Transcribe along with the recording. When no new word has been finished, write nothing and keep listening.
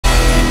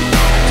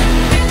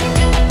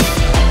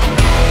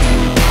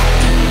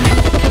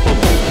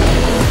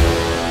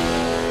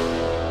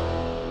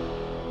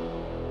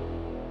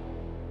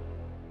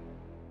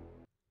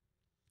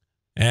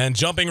And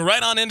jumping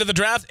right on into the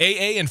draft,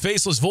 AA and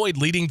Faceless Void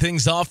leading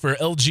things off for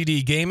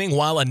LGD Gaming,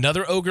 while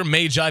another Ogre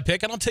Magi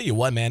pick. And I'll tell you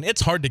what, man,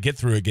 it's hard to get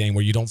through a game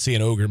where you don't see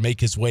an Ogre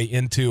make his way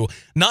into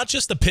not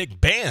just to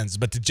pick bans,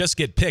 but to just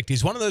get picked.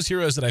 He's one of those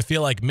heroes that I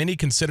feel like many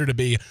consider to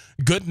be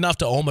good enough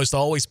to almost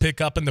always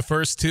pick up in the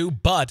first two,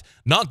 but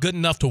not good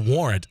enough to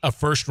warrant a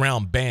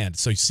first-round ban.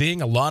 So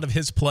seeing a lot of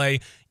his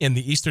play in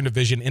the Eastern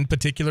Division in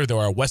particular, though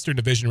our Western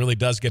Division really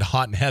does get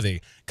hot and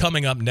heavy,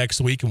 coming up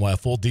next week, and we'll have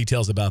full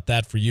details about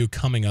that for you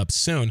coming up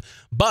soon.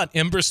 But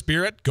Ember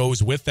Spirit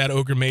goes with that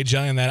Ogre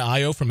Magi and that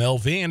IO from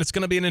LV, and it's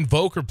going to be an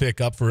Invoker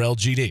pickup for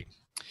LGD.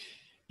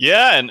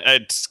 Yeah, and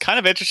it's kind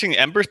of interesting.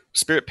 Ember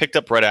Spirit picked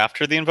up right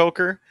after the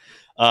Invoker.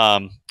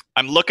 I'm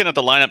looking at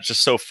the lineup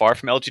just so far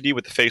from LGD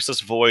with the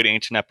Faceless Void,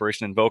 Ancient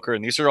Apparition, Invoker,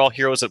 and these are all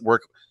heroes that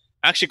work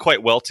actually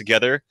quite well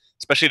together,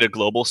 especially at a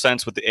global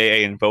sense with the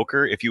AA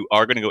Invoker, if you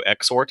are going to go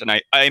Exort. And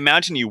I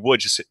imagine you would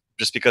just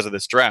because of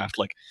this draft.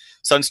 Like,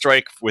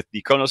 Sunstrike with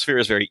the Chronosphere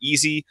is very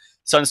easy.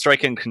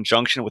 Sunstrike in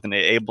conjunction with an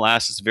AA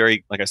Blast is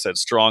very, like I said,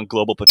 strong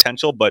global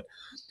potential. But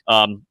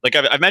like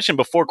I've mentioned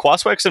before,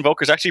 Quaswex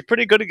Invoker is actually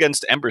pretty good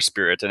against Ember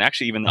Spirit, and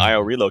actually even the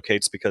IO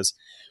relocates because,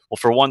 well,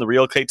 for one, the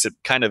relocates, it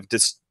kind of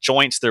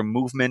disjoints their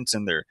movement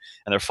and their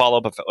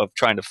follow-up of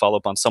trying to follow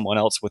up on someone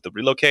else with the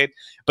relocate.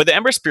 But the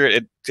Ember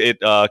Spirit,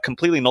 it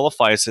completely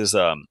nullifies his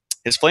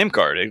flame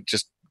card. It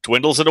just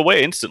dwindles it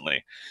away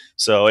instantly.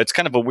 So it's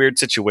kind of a weird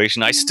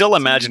situation. I still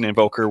imagine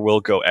Invoker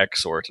will go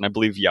Exort, and I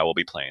believe will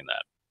be playing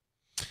that.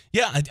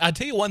 Yeah, I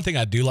tell you one thing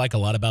I do like a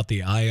lot about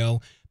the IO,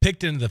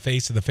 picked into the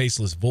face of the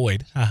Faceless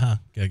Void.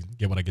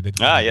 Get what I did?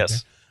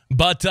 Yes.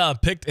 But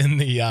picked in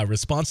the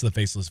response to the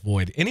Faceless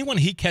Void. Anyone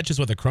he catches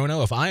with a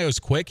Chrono, if IO's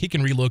quick, he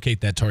can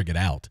relocate that target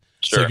out.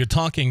 Sure. So you're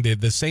talking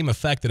the same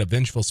effect that a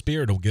Vengeful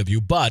Spirit will give you,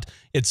 but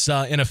it's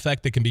an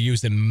effect that can be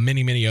used in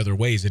many, many other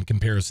ways in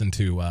comparison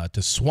to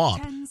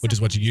Swamp, which is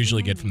what you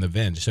usually get from the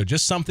Venge. So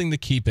just something to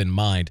keep in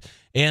mind.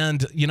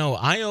 And, you know,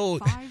 IO,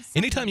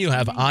 anytime you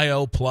have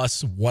IO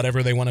plus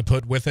whatever they want to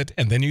put with it,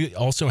 and then you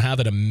also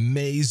have an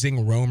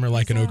amazing roamer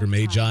like an Ogre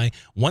Magi,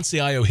 once the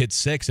IO hits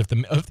 6, if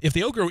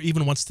the Ogre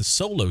even wants to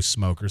solo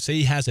smoke, or say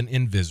he has an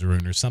Invis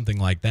rune or something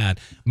like that,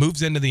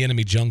 moves into the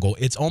enemy jungle,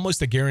 it's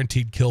almost a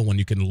guaranteed kill when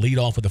you can lead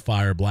off with a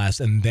Fire Blast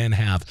and then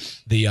have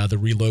the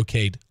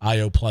relocate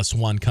IO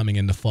 +1 coming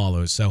in to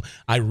follow. So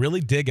I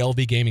really dig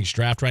LV Gaming's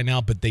draft right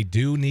now, but they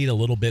do need a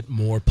little bit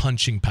more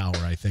punching power,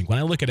 I think. When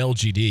I look at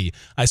LGD,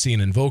 I see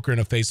an Invoker and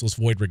a Faceless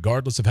Void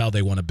regardless of how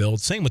they want to build.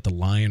 Same with the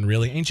Lion,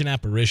 really. Ancient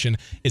Apparition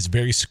is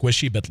very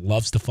squishy but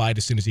loves to fight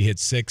as soon as he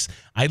hits 6.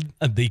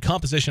 The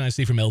composition I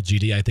see from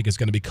LGD I think is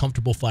going to be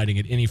comfortable fighting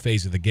at any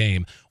phase of the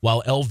game,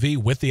 while LV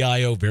with the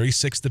IO, very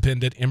 6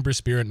 dependent. Ember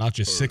Spirit, not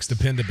just 6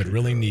 dependent, but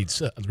really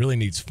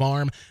needs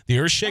farm. The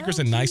Earthshaker's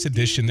a nice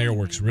addition there,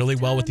 works really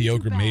well with the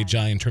Ogre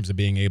Magi in terms of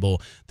being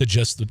able to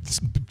just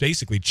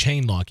basically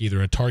chain lock either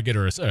a target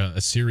or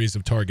a series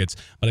of targets,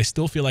 but I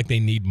still feel like they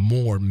need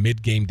more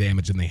mid-game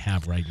damage than they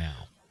have right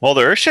now. Well,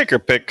 the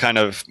Earthshaker pick kind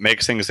of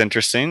makes things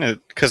interesting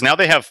because now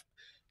they have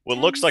what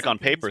looks like on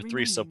paper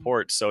 3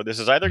 supports. So this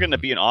is either going to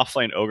be an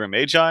offlane Ogre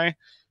Magi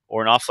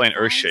or an offlane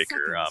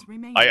Earthshaker.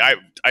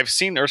 I've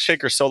seen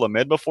Earthshaker solo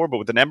mid before, but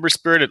with an Ember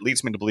Spirit, it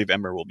leads me to believe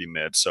Ember will be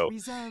mid. So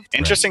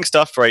interesting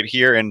stuff right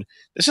here. And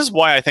this is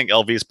why I think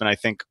LV has been, I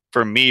think,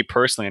 for me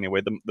personally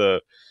anyway,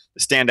 the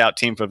standout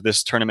team for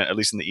this tournament, at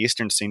least in the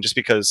Eastern scene, just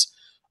because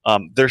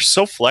they're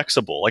so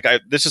flexible. Like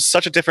this is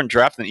such a different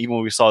draft than even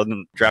when we saw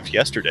them draft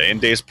yesterday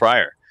and days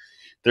prior.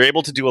 They're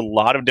able to do a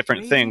lot of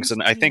different things,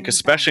 and I think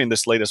especially in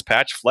this latest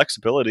patch,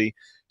 flexibility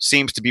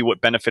seems to be what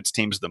benefits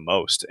teams the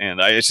most. And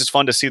it's just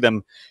fun to see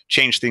them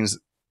change things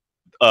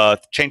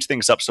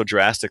up so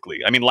drastically.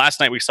 I mean, last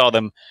night we saw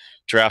them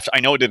draft. I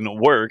know it didn't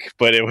work,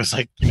 but it was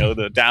like, you know,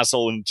 the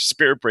Dazzle and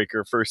Spirit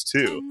Breaker first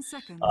 2.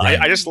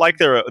 I just like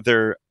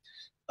their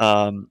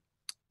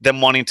them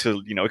wanting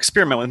to, you know,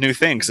 experiment with new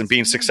things and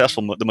being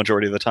successful the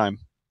majority of the time.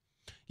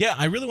 Yeah,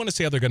 I really want to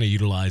see how they're going to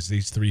utilize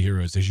these 3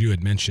 heroes, as you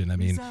had mentioned. I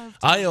mean,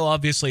 IO,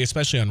 obviously,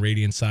 especially on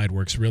Radiant side,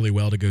 works really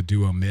well to go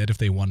duo mid if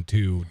they want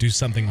to do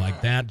something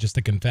like that, just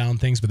to confound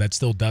things, but that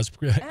still does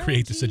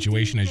create the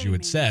situation, as you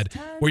had said,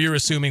 where you're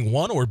assuming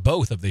one or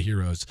both of the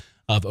heroes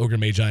of Ogre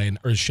Magi and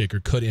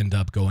Earthshaker could end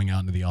up going out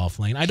into the off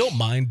lane. I don't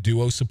mind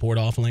duo support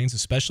off lanes,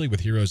 especially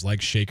with heroes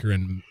like Shaker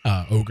and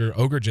Ogre.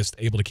 Ogre just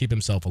able to keep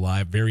himself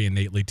alive, very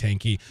innately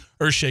tanky.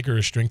 Earthshaker,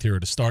 a strength hero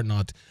to start,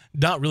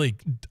 not really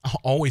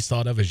always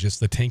thought of as just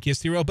the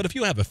tankiest hero, but if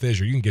you have a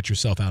fissure, you can get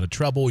yourself out of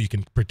trouble, you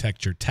can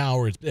protect your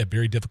tower, it's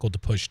very difficult to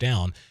push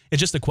down. It's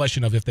just a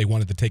question of if they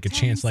wanted to take a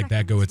chance like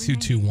that, go a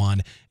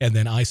 2-2-1, and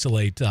then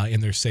isolate in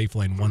their safe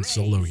lane one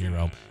solo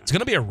hero. It's going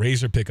to be a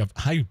razor pick of,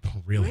 I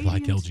really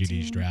like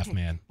LGD's draft,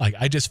 man. Like,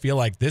 I just feel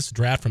like this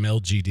draft from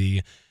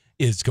LGD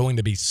is going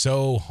to be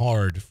so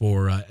hard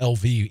for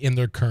LV in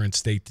their current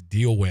state to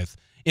deal with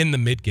in the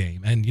mid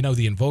game. And, you know,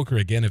 the Invoker,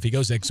 again, if he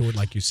goes Exort,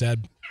 like you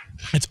said,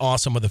 it's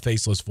awesome with a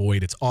Faceless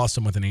Void. It's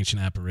awesome with an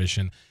Ancient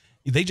Apparition.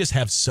 They just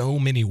have so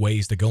many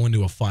ways to go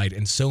into a fight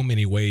and so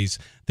many ways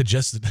to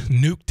just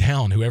nuke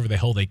down whoever the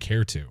hell they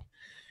care to.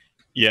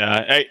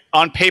 Yeah,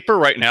 on paper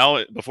right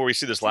now, before we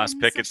see this last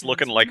pick, it's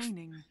looking like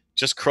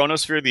just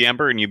Chronosphere the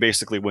Ember, and you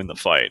basically win the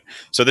fight.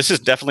 So this is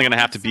definitely going to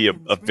have to be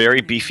a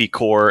very beefy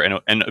core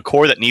and a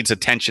core that needs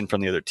attention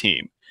from the other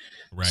team.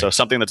 Right. So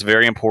something that's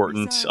very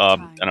important. I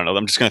don't know.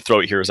 I'm just going to throw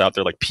heroes out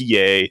there like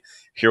PA,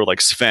 hero like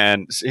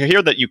Sven.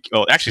 Hero that you.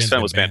 Oh, actually,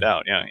 Sven was banned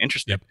out. Yeah,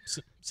 interesting.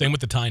 Yep. Same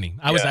with the Tiny.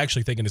 I was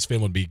actually thinking his Sven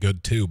would be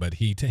good too, but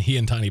he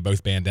and Tiny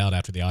both banned out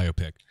after the IO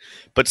pick.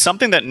 But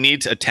something that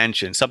needs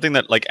attention, something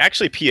that like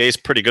actually PA is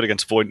pretty good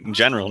against Void in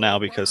general now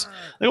because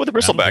with the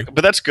Bristleback.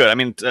 But that's good. I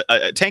mean,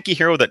 a tanky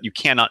hero that you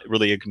cannot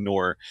really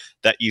ignore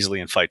that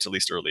easily in fights, at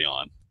least early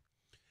on.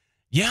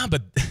 Yeah,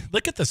 but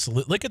look at this.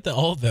 Look at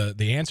all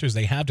the answers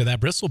they have to that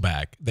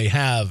Bristleback. They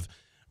have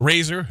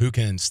Razor, who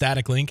can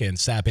static link and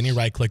sap any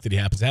right click that he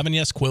happens to have. And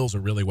yes, quills are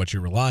really what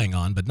you're relying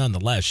on, but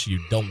nonetheless, you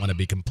don't want to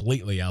be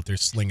completely out there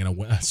swinging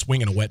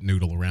a wet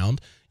noodle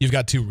around. You've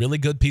got two really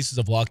good pieces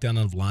of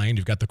lockdown of line.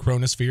 You've got the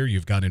Chronosphere.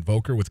 You've got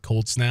Invoker with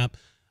Cold Snap,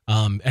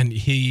 and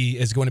he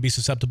is going to be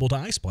susceptible to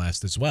Ice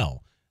Blast as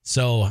well.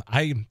 So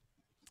I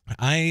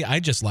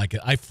just like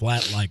it. I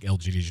flat like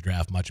LGD's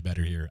draft much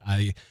better here.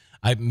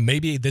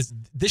 Maybe this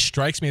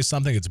strikes me as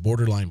something that's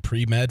borderline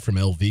pre-med from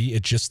LV.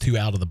 It's just too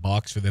out of the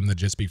box for them to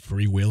just be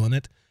freewheeling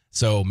it.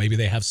 So maybe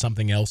they have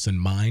something else in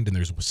mind, and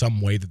there's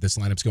some way that this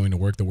lineup's going to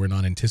work that we're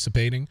not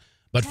anticipating.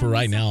 But for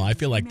right now, I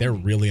feel like they're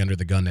really under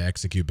the gun to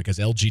execute because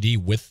LGD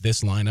with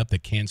this lineup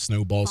that can't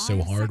snowball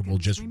so hard will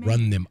just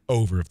run them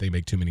over if they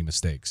make too many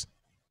mistakes.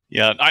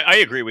 Yeah, I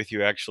agree with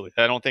you, actually.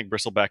 I don't think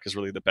Bristleback is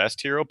really the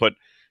best hero, but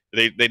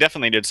they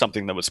definitely did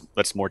something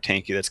that's more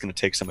tanky, that's going to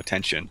take some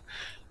attention.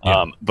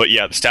 Yeah. But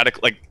yeah, the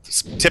static, like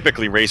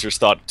typically Razor's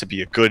thought to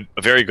be a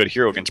very good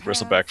hero against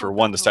Bristleback for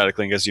one, the static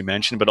link as you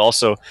mentioned, but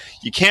also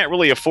you can't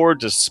really afford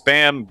to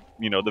spam,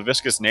 the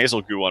viscous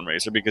nasal goo on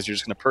Razor because you're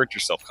just going to purge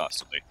yourself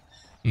constantly.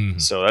 Mm-hmm.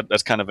 So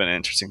that's kind of an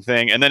interesting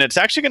thing. And then it's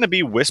actually going to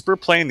be Whisper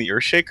playing the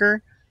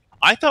Earthshaker.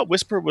 I thought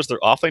Whisper was their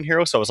offlane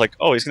hero, so I was like,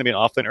 oh, he's going to be an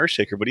offlane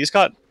Earthshaker, but he's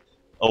got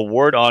a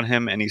ward on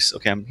him, and he's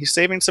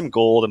saving some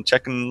gold.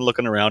 I'm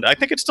looking around. I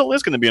think it still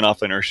is going to be an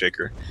offlane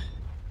Earthshaker.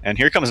 And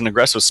here comes an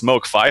aggressive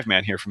smoke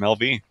 5-man here from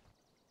LV.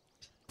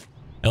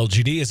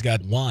 LGD has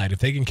got wide. If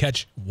they can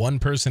catch one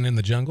person in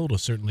the jungle, it'll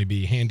certainly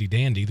be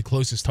handy-dandy. The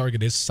closest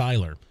target is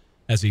Sylar.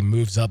 As he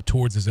moves up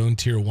towards his own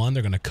Tier 1,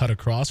 they're going to cut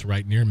across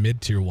right near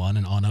mid-Tier 1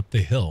 and on up the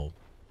hill.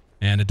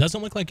 And it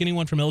doesn't look like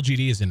anyone from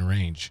LGD is in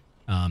range.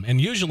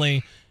 And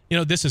usually,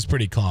 this is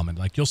pretty common.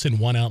 Like, you'll send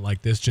one out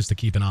like this just to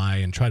keep an eye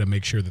and try to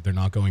make sure that they're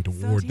not going to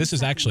ward. This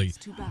is actually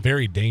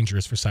very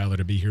dangerous for Sylar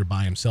to be here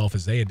by himself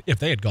if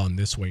they had gone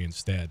this way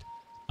instead.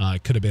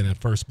 It could have been a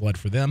first blood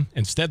for them.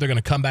 Instead, they're going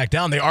to come back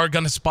down. They are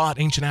going to spot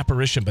Ancient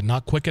Apparition, but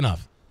not quick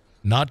enough.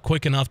 Not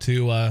quick enough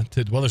to well,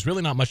 there's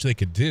really not much they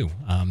could do.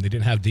 They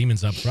didn't have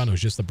demons up front. It was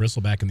just the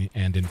Bristleback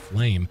and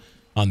Inflame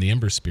on the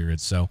Ember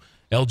Spirits. So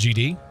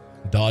LGD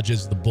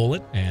dodges the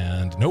bullet,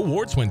 and no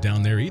wards went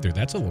down there either.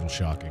 That's a little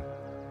shocking.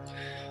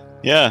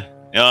 Yeah.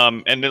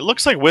 And it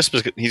looks like Wisp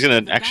he's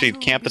going to actually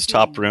camp this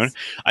top rune.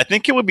 I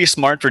think it would be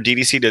smart for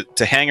DDC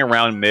to hang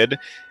around mid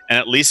and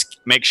at least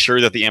make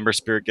sure that the Ember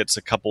Spirit gets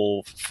a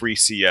couple free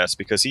CS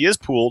because he is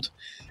pooled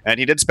and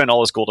he did spend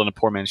all his gold on a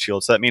poor man's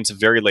shield, so that means a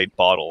very late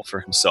bottle for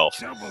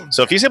himself.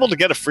 So if he's able to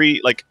get a free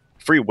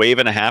wave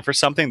and a half or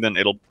something, then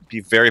it'll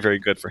be very, very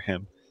good for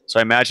him. So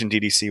I imagine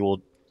DDC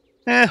will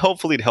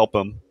hopefully help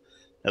him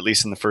at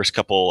least in the first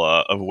couple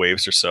of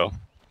waves or so.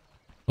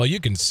 Well, you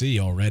can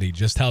see already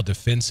just how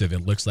defensive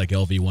it looks like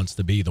LV wants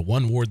to be. The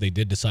one ward they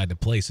did decide to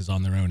place is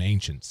on their own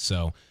Ancients.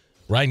 So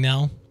right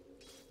now,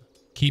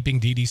 keeping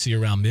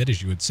DDC around mid,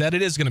 as you had said,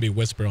 it is going to be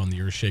Whisper on the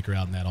Earthshaker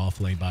out in that off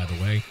lane, by the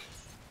way.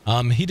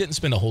 He didn't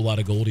spend a whole lot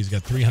of gold. He's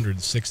got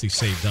 360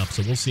 saved up,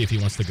 so we'll see if he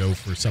wants to go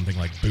for something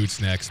like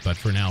Boots next. But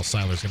for now,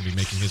 Sylar's going to be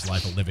making his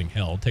life a living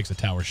hell. Takes a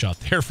tower shot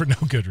there for no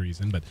good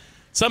reason, but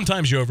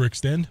sometimes you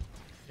overextend.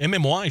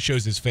 MMY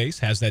shows his face,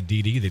 has that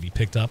DD that he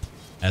picked up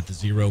at the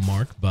 0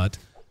 mark, but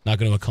not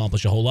going to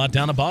accomplish a whole lot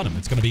down at bottom.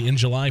 It's going to be in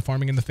July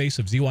farming in the face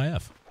of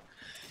ZYF.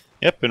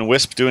 Yep, and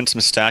Wisp doing some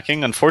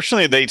stacking.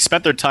 Unfortunately, they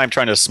spent their time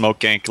trying to smoke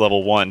gank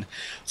level 1,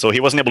 so he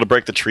wasn't able to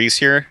break the trees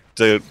here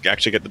to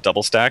actually get the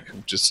double stack,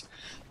 which is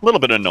a little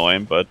bit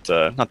annoying, but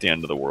not the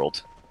end of the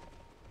world.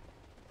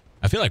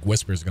 I feel like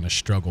Whisper's going to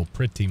struggle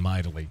pretty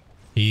mightily.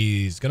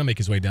 He's going to make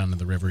his way down to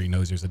the river. He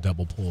knows there's a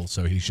double pull,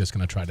 so he's just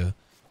going to try to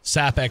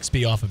sap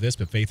XP off of this,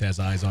 but Faith has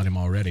eyes on him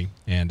already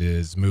and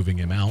is moving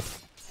him out.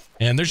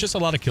 And there's just a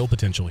lot of kill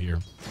potential here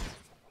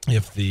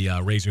if the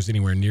Razor's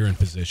anywhere near in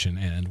position.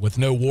 And with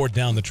no ward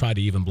down to try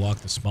to even block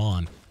the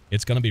spawn,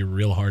 it's going to be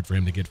real hard for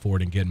him to get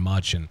forward and get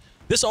much. And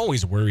this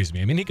always worries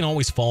me. I mean, he can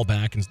always fall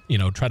back and,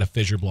 try to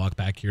fissure block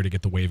back here to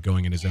get the wave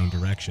going in his own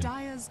direction.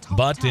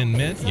 But in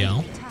mid,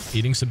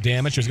 eating some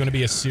damage. There's going to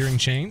be a Searing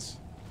Chains.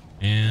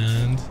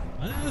 And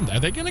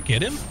are they going to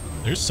get him?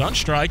 There's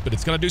Sunstrike, but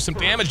it's going to do some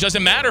damage.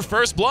 Doesn't matter.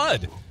 First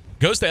blood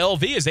goes to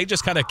LV as they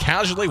just kind of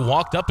casually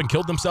walked up and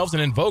killed themselves an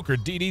Invoker.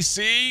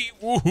 DDC,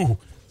 woohoo,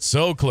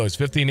 so close.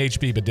 15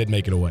 HP, but did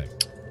make it away.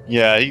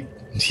 Yeah,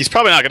 he's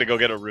probably not going to go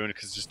get a rune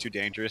because it's just too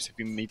dangerous. If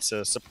he meets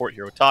a support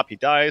hero top, he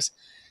dies.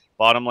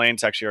 Bottom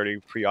lane's actually already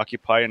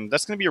preoccupied, and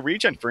that's going to be a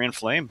regen for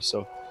Inflame,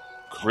 so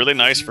really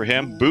nice for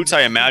him. Boots,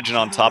 I imagine,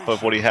 on top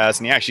of what he has,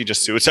 and he actually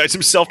just suicides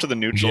himself to the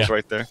neutrals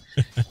right there,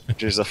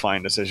 which is a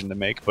fine decision to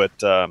make. But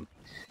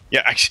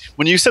yeah, actually,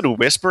 when you said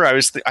Whisper,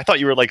 I thought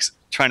you were like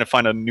trying to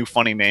find a new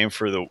funny name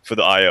for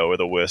the IO or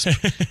the Wisp.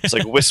 It's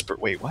like Whisper.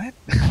 Wait, what?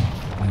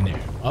 No.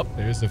 Oh,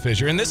 there's the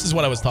fissure, and this is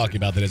what I was talking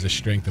about. That is a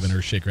strength of an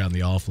Earthshaker on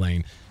the off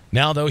lane.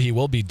 Now, though, he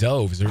will be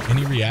dove. Is there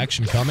any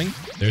reaction coming?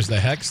 There's the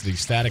Hex, the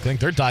Static Link.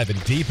 They're diving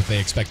deep if they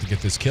expect to get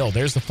this kill.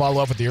 There's the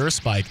follow-up with the Earth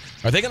Spike.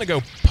 Are they going to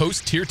go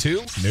post Tier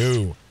 2?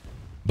 No.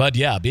 But,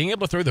 yeah, being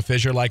able to throw the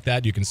fissure like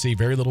that, you can see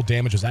very little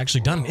damage was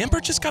actually done. Ember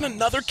just got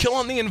another kill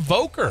on the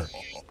Invoker.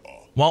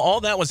 While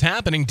all that was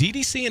happening,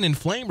 DDC and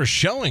Inflame are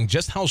showing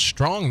just how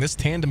strong this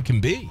tandem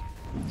can be.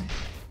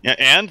 Yeah,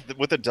 and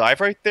with the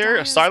dive right there,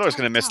 Sylar's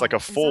going to miss like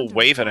a full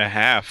wave and a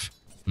half.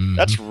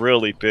 That's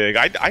really big.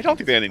 I don't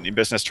think they had any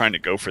business trying to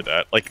go for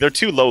that. Like, they're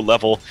too low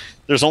level.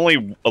 There's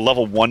only a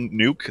level 1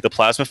 nuke, the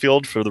plasma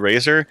field for the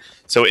Razor.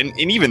 So, and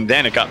even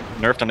then, it got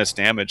nerfed on its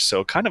damage.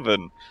 So, kind of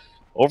an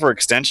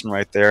overextension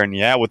right there. And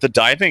yeah, with the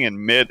diving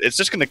in mid, it's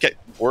just going to get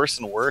worse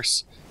and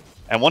worse.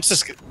 And once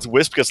this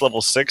Wisp gets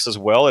level 6 as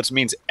well, it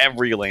means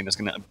every lane is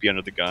going to be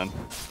under the gun.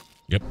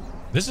 Yep.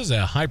 This is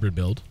a hybrid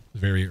build,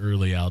 very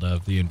early out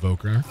of the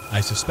Invoker. I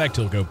suspect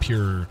he'll go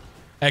pure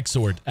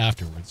Exort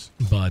afterwards,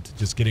 but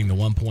just getting the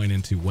 1 point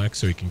into Wex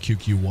so he can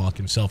QQ walk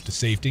himself to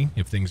safety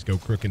if things go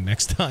crooked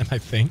next time, I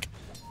think.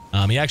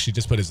 He actually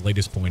just put his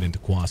latest point into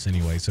Quas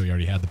anyway, so he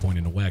already had the point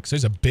into Wex.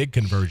 There's a big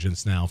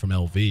convergence now from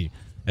LV,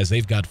 as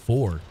they've got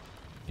 4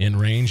 in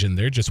range, and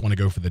they just want to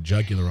go for the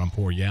jugular on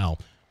poor Yao.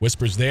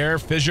 Whispers there,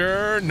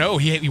 fissure, no,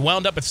 he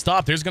wound up at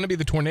stop. There's going to be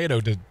the tornado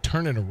to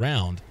turn it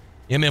around.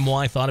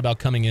 MMY thought about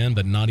coming in,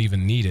 but not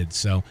even needed,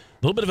 so a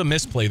little bit of a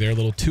misplay there, a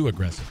little too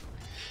aggressive.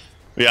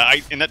 Yeah,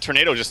 and that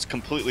tornado just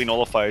completely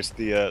nullifies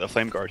the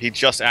flame guard. He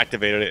just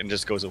activated it and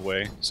just goes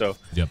away. So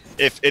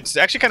if it's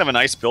actually kind of a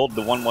nice build,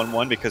 the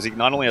 1/1/1, because he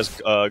not only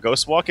has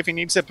Ghost Walk if he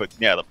needs it, but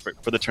yeah,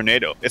 for the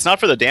tornado. It's not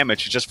for the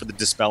damage; it's just for the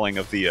dispelling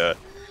of the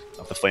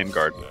flame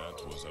guard.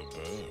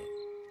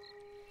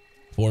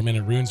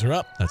 4-minute runes are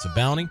up. That's a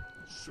bounty.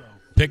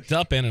 Picked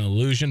up and an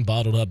illusion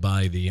bottled up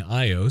by the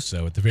IO.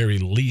 So at the very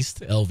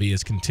least, LV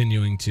is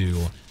continuing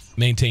to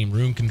maintain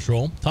rune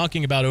control.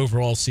 Talking about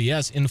overall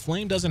CS,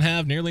 Inflame doesn't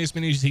have nearly as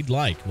many as he'd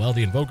like. Well,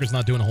 the Invoker's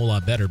not doing a whole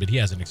lot better, but he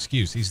has an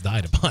excuse. He's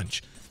died a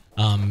bunch.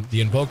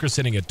 The Invoker's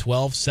sitting at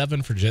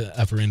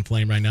 12-7 for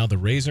Inflame right now. The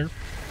Razor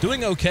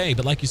doing okay,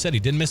 but like you said, he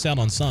did miss out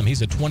on some.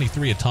 He's at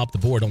 23 atop the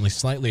board, only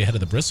slightly ahead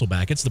of the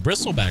Bristleback. It's the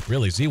Bristleback,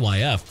 really,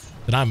 ZYF,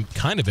 that I'm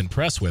kind of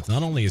impressed with.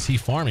 Not only is he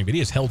farming, but he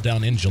is held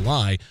down in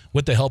July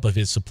with the help of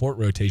his support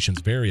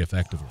rotations very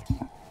effectively.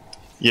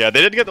 Yeah,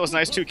 they did get those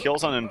nice 2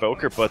 kills on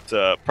Invoker, but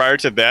prior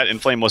to that,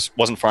 Inflame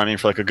wasn't farming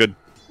for like a good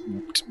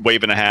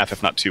wave and a half,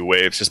 if not 2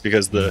 waves, just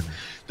because the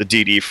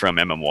DD from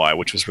MMY,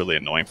 which was really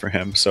annoying for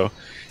him. So,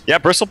 yeah,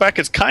 Bristleback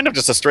is kind of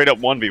just a straight-up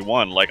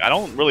 1v1. Like, I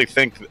don't really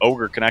think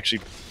Ogre can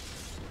actually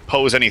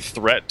pose any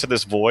threat to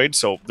this Void,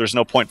 so there's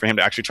no point for him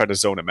to actually try to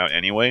zone him out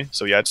anyway.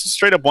 So, yeah, it's a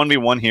straight-up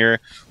 1v1 here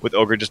with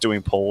Ogre just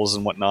doing pulls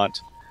and whatnot.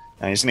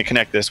 And he's going to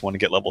connect this one to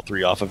get level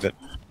 3 off of it.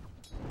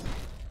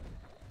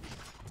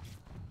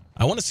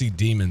 I want to see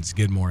Demons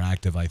get more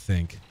active, I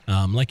think.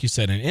 Like you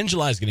said, and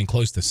July is getting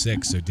close to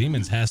 6, so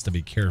Demons has to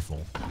be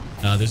careful.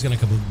 There's going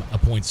to come a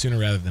point sooner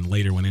rather than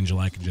later when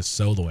July can just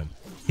solo him.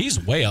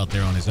 He's way out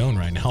there on his own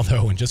right now,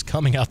 though, and just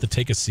coming out to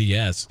take a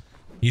CS.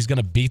 He's going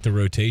to beat the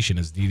rotation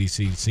as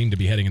DDC seem to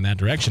be heading in that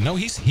direction. No,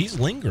 he's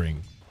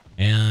lingering.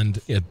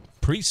 And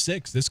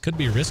pre-6, this could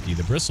be risky.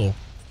 The Bristle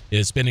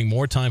is spending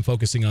more time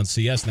focusing on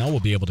CS. Now we'll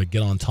be able to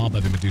get on top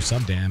of him and do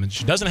some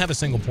damage. Doesn't have a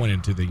single point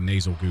into the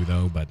nasal goo,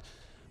 though, but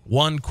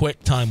one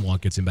quick time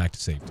walk gets him back to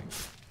safety.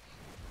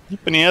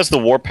 And he has the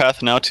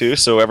Warpath now, too,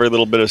 so every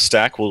little bit of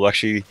stack will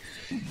actually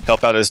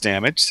help out his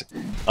damage.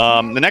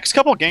 The next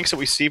couple of ganks that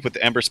we see with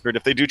the Ember Spirit,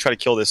 if they do try to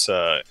kill this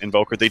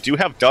Invoker, they do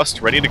have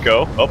Dust ready to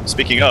go. Oh,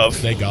 speaking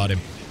of. They got him.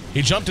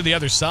 He jumped to the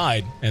other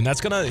side, and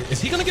that's going to... Is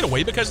he going to get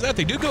away because of that?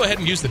 They do go ahead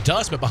and use the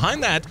Dust, but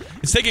behind that,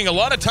 it's taking a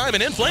lot of time,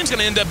 and Inflame's going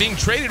to end up being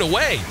traded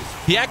away.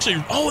 He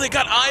actually... Oh, they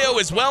got IO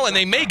as well, and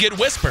they may get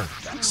Whisper.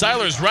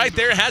 Sylar's right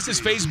there, has his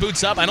phase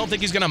boots up. I don't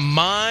think he's going to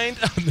mind.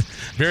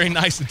 Very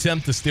nice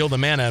attempt to steal the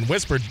mana, and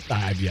Whisper...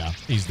 yeah,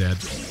 he's dead.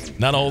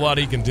 Not a whole lot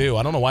he can do.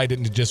 I don't know why he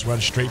didn't just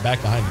run straight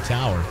back behind the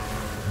tower.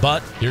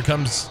 But here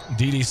comes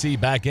DDC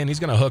back in.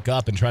 He's going to hook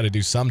up and try to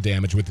do some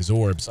damage with his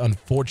orbs.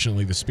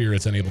 Unfortunately, the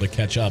Spirit's unable to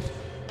catch up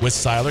with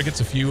Sylar. Gets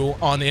a few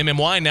on the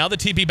MMY. Now the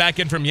TP back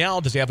in from Yao.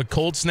 Does he have a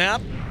cold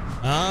snap?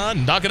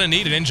 Not going to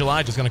need it. In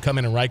July, just going to come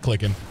in and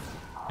right-click him.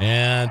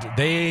 And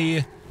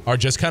they are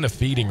just kind of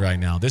feeding right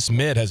now. This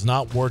mid has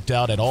not worked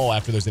out at all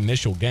after those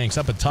initial ganks.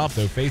 Up at top,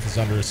 though, Faith is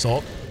under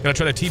assault. Going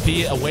to try to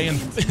TP away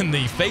in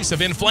the face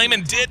of Inflame,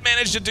 and did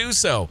manage to do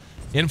so.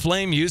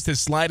 Inflame used his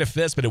Sleight of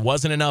Fist, but it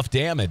wasn't enough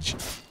damage.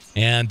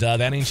 And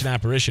that Ancient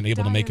Apparition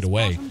able to make it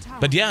away.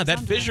 But yeah, that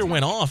fissure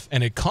went off,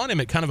 and it caught him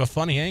at kind of a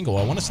funny angle.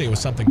 I want to say it was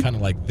something kind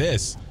of like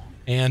this.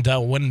 And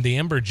when the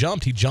Ember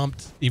jumped, he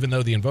jumped, even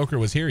though the Invoker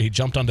was here, he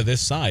jumped onto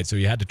this side. So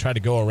he had to try to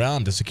go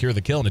around to secure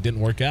the kill, and it didn't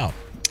work out.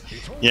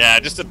 Yeah,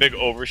 just a big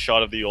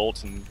overshot of the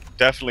ult and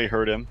definitely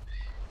hurt him.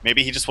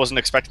 Maybe he just wasn't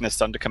expecting the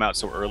stun to come out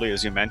so early,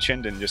 as you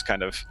mentioned, and just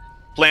kind of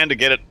planned to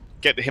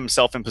get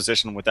himself in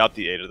position without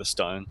the aid of the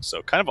stun.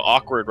 So kind of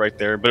awkward right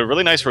there, but a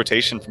really nice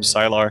rotation from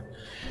Sylar.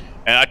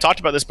 And I talked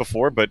about this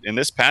before, but in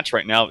this patch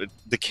right now,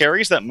 the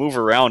carries that move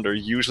around are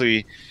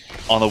usually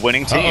on the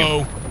winning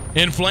team.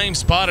 Inflame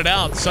spotted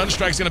out.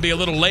 Sunstrike's going to be a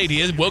little late.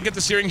 He will get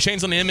the Searing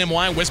Chains on the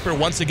MMY. Whisper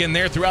once again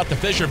there throughout the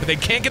fissure, but they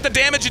can't get the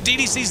damage, and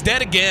DDC's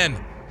dead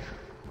again.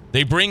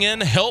 They bring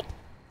in help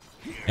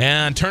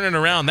and turn it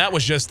around. That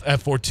was just a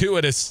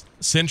fortuitous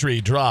sentry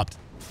dropped.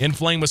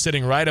 Inflame was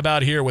sitting right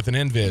about here with an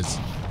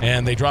invis,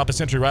 and they drop a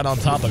sentry right on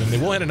top of him. They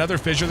will hit another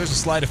fissure. There's a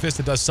Sleight of Fist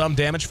that does some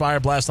damage. Fire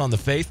Blast on the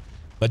Faith,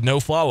 but no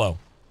follow.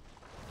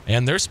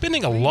 And they're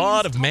spending a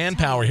lot of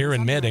manpower here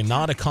in mid and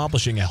not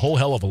accomplishing a whole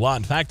hell of a lot.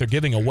 In fact, they're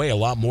giving away a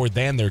lot more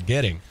than they're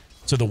getting.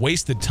 So the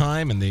wasted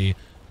time and the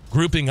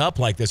grouping up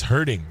like this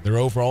hurting their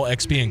overall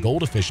XP and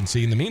gold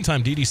efficiency. In the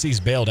meantime, DDC's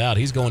bailed out.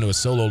 He's going to a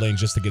solo lane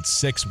just to get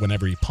 6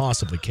 whenever he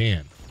possibly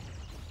can.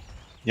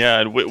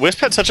 Yeah, and Wisp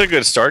had such a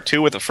good start,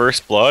 too, with the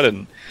first blood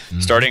and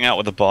starting out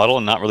with a bottle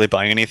and not really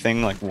buying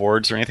anything like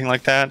wards or anything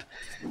like that.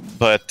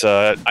 But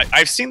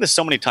I've seen this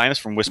so many times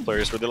from Wisp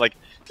players where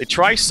they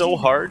try so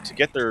hard to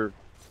get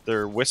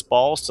their Wisp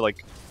balls to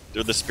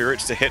the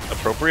spirits to hit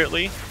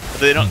appropriately,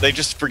 but they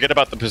just forget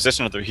about the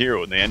position of their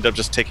hero and they end up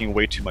just taking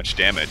way too much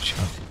damage.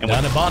 And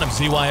down at bottom,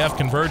 ZYF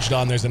converged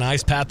on. There's an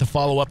ice path to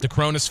follow up the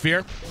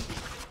Chronosphere,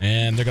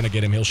 and they're going to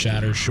get him. He'll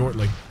shatter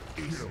shortly.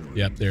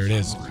 Yep, there it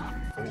is.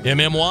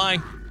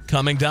 MMY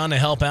coming down to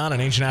help out.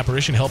 An Ancient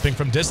Apparition helping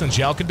from distance.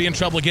 Yao could be in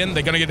trouble again.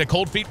 They're going to get a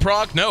Cold Feet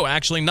proc. No,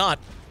 actually not.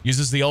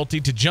 Uses the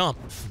ulti to jump.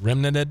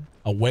 Remnanted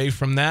away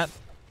from that,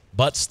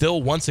 but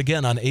still once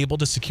again unable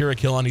to secure a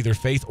kill on either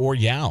Faith or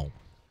Yao.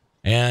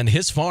 And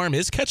his farm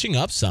is catching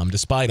up some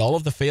despite all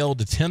of the failed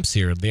attempts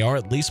here. They are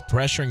at least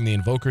pressuring the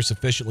Invoker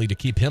sufficiently to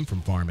keep him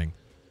from farming.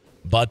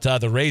 But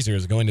the Razor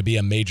is going to be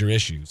a major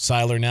issue.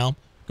 Sylar now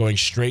going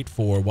straight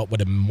for what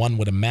one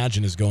would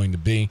imagine is going to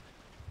be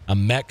a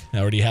mech.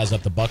 Already has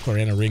up the Buckler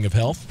and a Ring of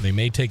Health. They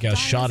may take a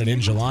shot at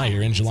In July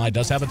here. In July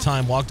does have a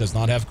Time Walk, does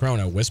not have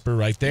Chrono. Whisper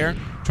right there,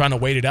 trying to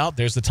wait it out.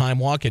 There's the Time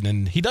Walk, and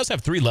then he does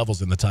have 3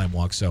 levels in the Time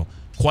Walk, so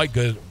quite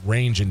good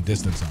range and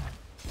distance on it.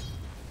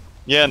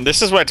 Yeah, and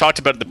this is what I talked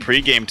about in the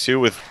pregame too,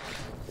 with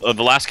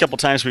the last couple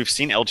times we've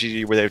seen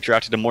LGD where they've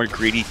drafted a more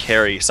greedy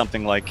carry,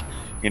 something like,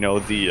 you know,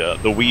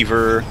 the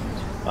Weaver,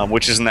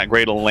 which isn't that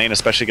great on lane,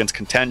 especially against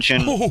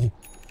contention. Oh,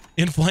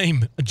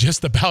 Inflame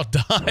just about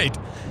died.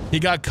 He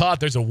got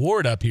caught. There's a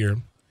ward up here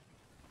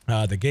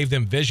that gave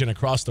them vision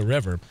across the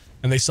river,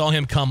 and they saw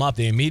him come up.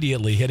 They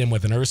immediately hit him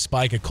with an Earth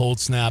Spike, a Cold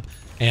Snap,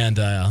 and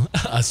a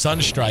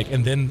Sunstrike,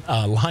 and then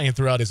Lion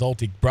threw out his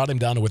ulti, brought him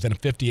down to within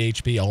 50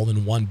 HP, all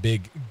in one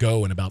big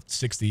go in about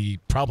 60,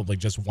 probably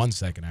just 1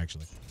 second,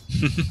 actually.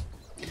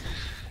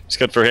 It's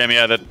good for him.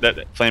 Yeah,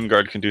 that Flame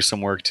Guard can do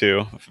some work,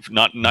 too.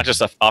 Not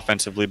just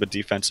offensively, but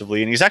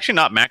defensively. And he's actually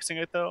not maxing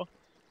it, though.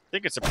 I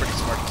think it's a pretty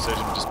smart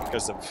decision just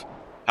because of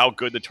how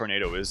good the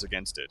Tornado is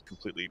against it.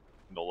 Completely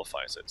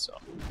nullifies it, so.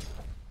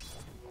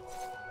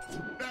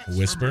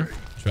 Whisper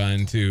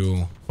trying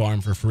to farm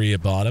for free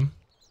at bottom.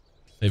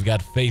 They've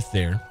got Faith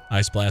there.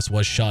 Ice Blast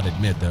was shot at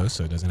mid, though,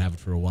 so it doesn't have it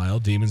for a while.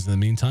 Demons, in the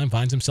meantime,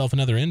 finds himself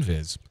another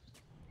invis.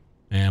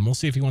 And we'll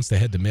see if he wants to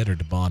head to mid or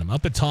to bottom.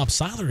 Up at top,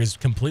 Sylar is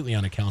completely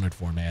unaccounted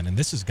for, man, and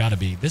this has got to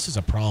be, this is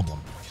a problem.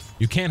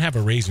 You can't have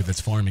a Razor that's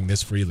farming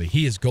this freely.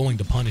 He is going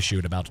to punish you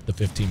at about the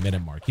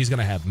 15-minute mark. He's going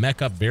to have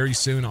mech up very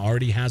soon,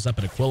 already has up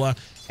an Aquila,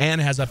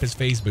 and has up his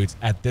phase boots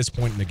at this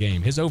point in the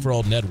game. His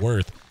overall net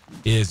worth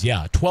is,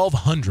 yeah,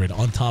 1,200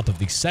 on top of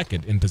the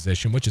second in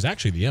position, which is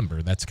actually the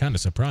Ember. That's kind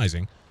of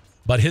surprising.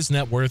 But his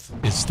net worth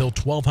is still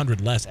 1,200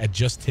 less at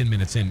just 10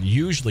 minutes in.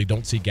 You usually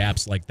don't see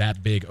gaps like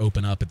that big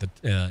open up at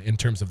the in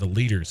terms of the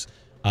leaders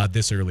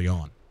this early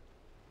on.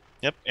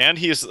 Yep, and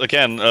he's,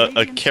 again,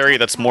 a carry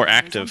that's more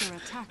active,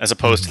 as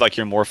opposed to like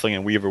your Morphling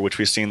and Weaver, which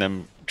we've seen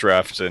them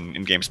draft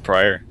in games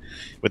prior.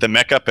 With a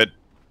mech up at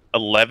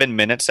 11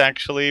 minutes,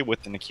 actually,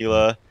 with the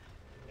Aquila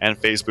and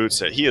phase boots,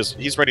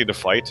 he's ready to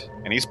fight,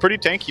 and he's pretty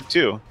tanky,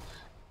 too.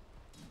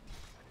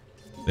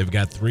 They've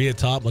got 3 at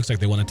top. Looks like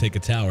they want to take a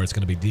tower. It's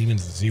going to be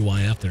Demons and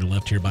ZYF. They're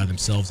left here by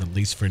themselves, at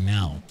least for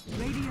now.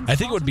 I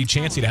think it would be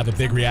chancy to have a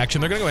big reaction.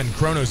 They're going to go ahead and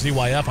Chrono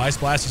ZYF. Ice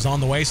Blast is on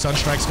the way.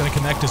 Sunstrike's going to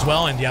connect as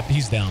well, and yep,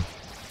 he's down.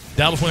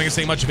 Down before they can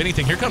say much of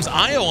anything. Here comes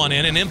Io on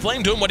in, and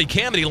Inflame doing what he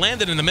can, but he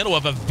landed in the middle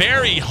of a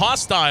very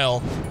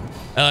hostile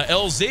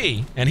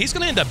LZ, and he's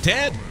going to end up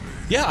dead.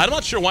 Yeah, I'm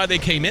not sure why they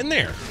came in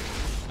there.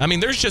 I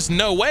mean, there's just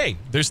no way.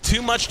 There's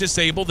too much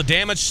disable. The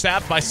damage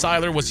sapped by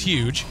Sylar was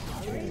huge.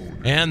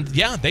 And,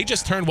 yeah, they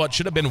just turned what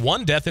should have been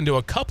 1 death into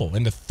a couple,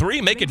 into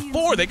 3, make it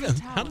 4.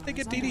 How did they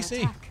get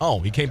DDC? Oh,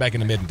 he came back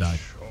into mid and died.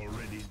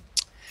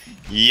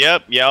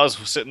 Yep, yeah, I was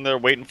sitting there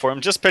waiting for him.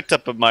 Just picked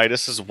up a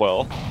Midas as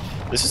well.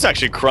 This is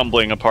actually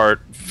crumbling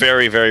apart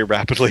very, very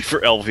rapidly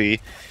for LV.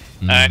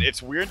 And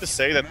it's weird to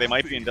say that they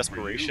might be in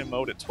desperation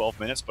mode at 12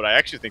 minutes, but I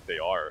actually think they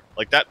are.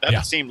 Like that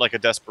seemed like a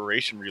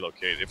desperation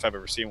relocate if I've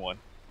ever seen one.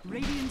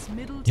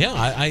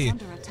 Yeah,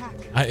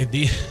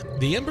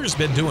 the Ember's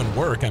been doing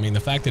work. I mean, the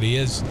fact that he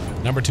is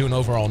 #2 in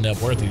overall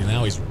net worth, and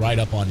now he's right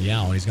up on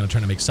Yao, and he's going to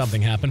try to make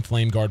something happen.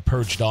 Flame Guard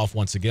purged off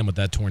once again with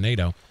that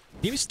tornado.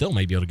 He still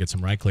may be able to get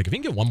some right click. If he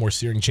can get one more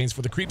Searing Chains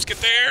for the creeps get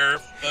there.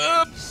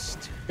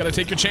 Got to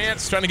take your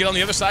chance. Trying to get on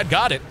the other side.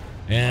 Got it.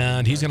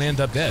 And he's going to end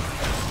up dead.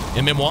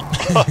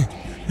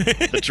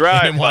 The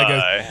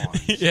drive-by.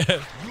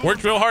 Yeah,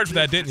 worked real hard for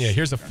that, didn't you?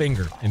 Here's a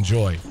finger.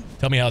 Enjoy.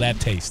 Tell me how that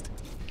tastes.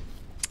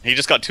 He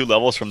just got 2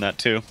 levels from that,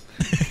 too.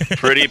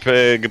 Pretty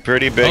big.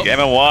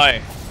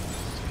 MMY.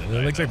 It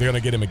looks like they're going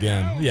to get him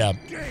again. Yeah.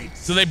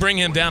 So they bring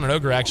him down, and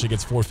Ogre actually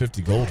gets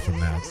 450 gold from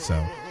that,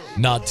 so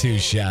not too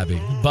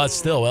shabby. But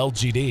still,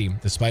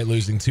 LGD, despite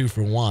losing 2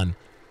 for 1,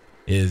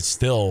 is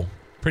still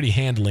pretty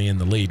handily in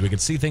the lead. We can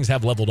see things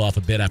have leveled off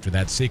a bit after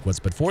that sequence,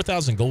 but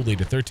 4,000 gold lead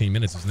to 13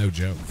 minutes is no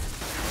joke.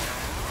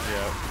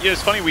 Yeah,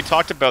 it's funny, we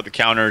talked about the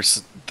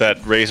counters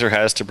that Razor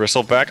has to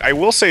Bristleback. I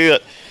will say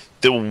that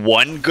the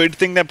one good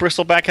thing that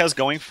Bristleback has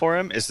going for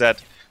him is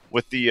that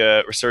with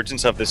the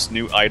resurgence of this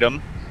new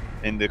item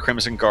in the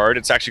Crimson Guard,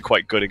 it's actually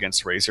quite good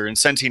against Razor. And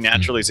since he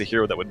naturally is a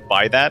hero that would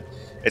buy that,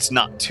 it's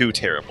not too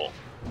terrible.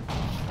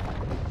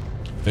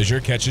 Fissure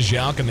catches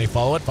Yauk, and they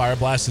follow it. Fire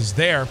Blast is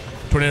there.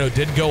 Tornado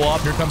did go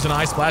off. Here comes an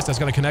Ice Blast that's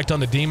going to connect on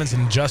the demons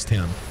and just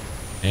him.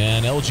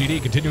 And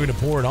LGD continuing to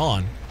pour it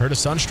on. Heard a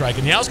Sunstrike,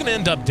 and Yao's going to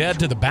end up dead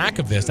to the back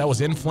of this. That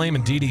was Inflame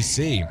and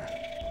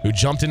DDC, who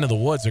jumped into the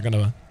woods. They're going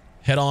to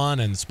head on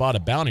and spot a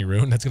bounty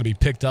rune that's going to be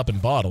picked up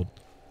and bottled.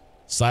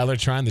 Sylar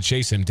trying to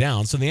chase him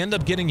down, so they end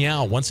up getting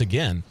Yao once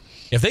again.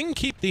 If they can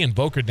keep the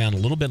Invoker down a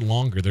little bit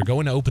longer, they're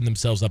going to open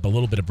themselves up a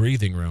little bit of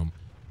breathing room.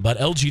 But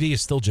LGD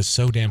is still just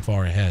so damn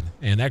far ahead.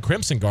 And that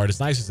Crimson Guard, as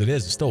nice as it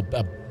is still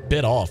a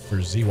bit off for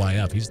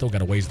ZYF. He's still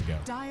got a ways to go.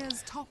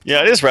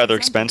 Yeah, it is rather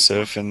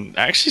expensive. And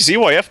actually,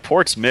 ZYF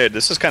ports mid.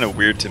 This is kind of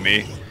weird to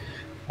me.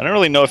 I don't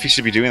really know if he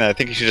should be doing that. I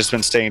think he should just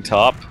been staying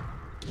top.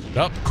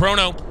 Oh,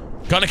 Chrono.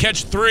 Gonna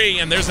catch 3,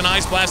 and there's an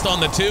Ice Blast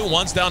on the 2.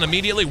 One's down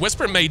immediately.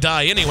 Whisper may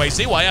die anyway.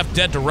 ZYF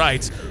dead to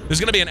rights.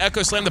 There's gonna be an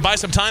Echo Slam to buy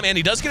some time, and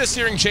he does get a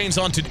Searing Chains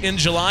onto In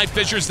July.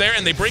 Fissure's there,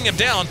 and they bring him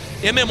down.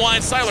 MMY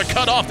and Sylar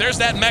cut off. There's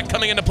that mech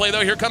coming into play,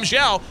 though. Here comes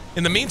Yao.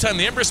 In the meantime,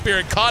 the Ember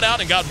Spirit caught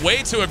out and got way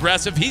too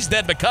aggressive. He's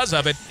dead because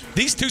of it.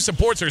 These 2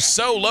 supports are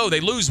so low,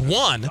 they lose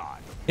 1.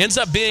 Ends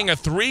up being a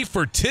 3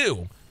 for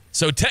 2.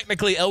 So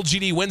technically,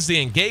 LGD wins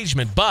the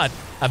engagement, but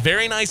a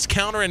very nice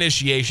counter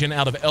initiation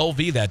out of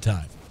LV that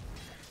time.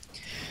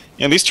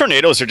 Yeah, these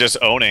tornadoes are just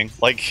owning.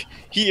 Like,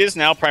 he is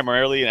now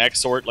primarily an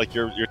Exort, like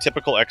your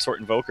typical Exort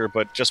Invoker,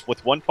 but just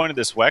with 1 point of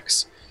this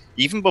Wex,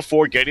 even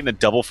before getting the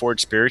double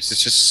Forged Spirits,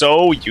 it's just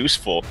so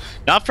useful.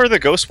 Not for the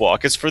Ghost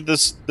Walk, it's for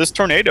this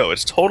tornado.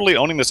 It's totally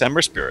owning this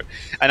Ember Spirit.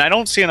 And I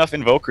don't see enough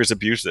Invokers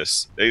abuse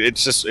this.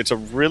 It's a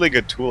really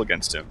good tool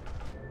against him.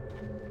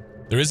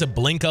 There is a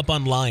blink up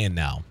on Lion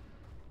now.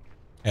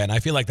 And I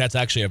feel like that's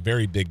actually a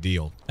very big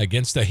deal.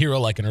 Against a hero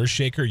like an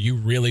Earthshaker, you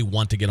really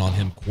want to get on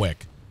him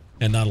quick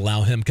and not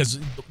allow him, because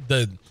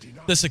the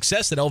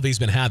success that LV's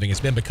been having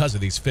has been because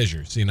of these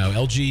fissures. You know,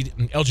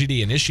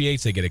 LGD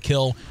initiates, they get a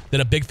kill,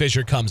 then a big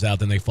fissure comes out,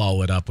 then they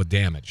follow it up with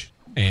damage.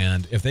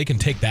 And if they can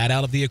take that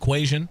out of the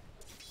equation,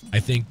 I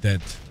think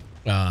that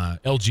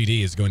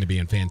LGD is going to be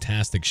in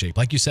fantastic shape.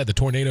 Like you said, the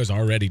Tornado's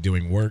already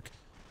doing work,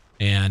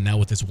 and now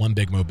with this one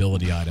big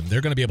mobility item,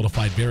 they're going to be able to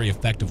fight very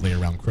effectively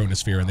around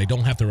Chronosphere, and they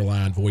don't have to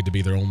rely on Void to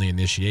be their only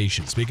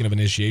initiation. Speaking of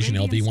initiation,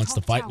 LV wants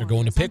to fight, and they're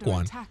going to pick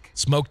one.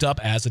 Smoked up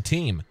as a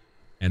team.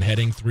 And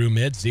heading through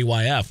mid,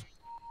 ZYF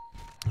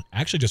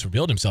actually just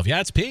revealed himself.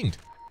 Yeah, it's pinged.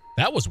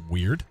 That was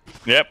weird.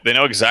 Yep, they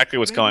know exactly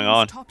what's going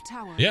on.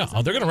 Yeah,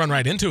 oh, they're going to run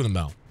right into them,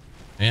 though.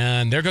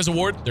 And there goes a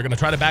ward. They're going to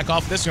try to back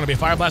off this. There's going to be a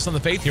Fire Blast on the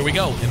Faith. Here we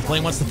go.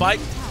 Inflame wants to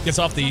fight. Gets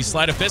off the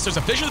Slide of Fist. There's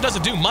a Fissure that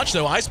doesn't do much,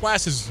 though. Ice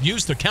Blast is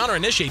used to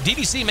counter-initiate.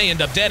 DDC may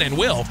end up dead, and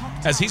will,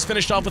 as he's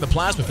finished off with a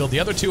Plasma Field. The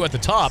other 2 at the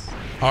top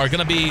are going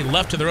to be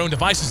left to their own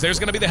devices. There's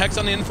going to be the Hex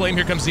on the Inflame.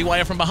 Here comes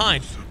ZYF from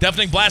behind.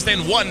 Deafening Blast,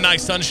 and one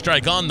nice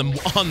Sunstrike on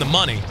the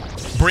money.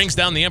 Brings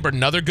down the Ember.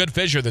 Another good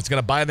Fissure that's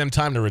going to buy them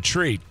time to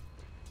retreat.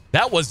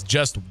 That was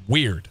just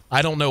weird.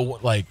 I don't know,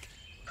 like,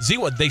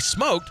 they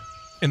smoked,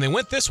 and they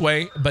went this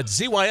way, but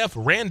ZYF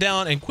ran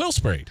down and quill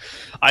sprayed.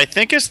 I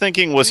think his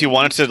thinking was he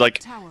wanted to,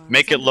 like,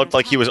 make it look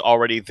like he was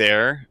already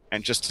there,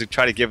 and just to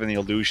try to give him the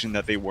illusion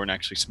that they weren't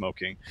actually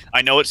smoking.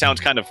 I know it sounds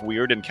kind of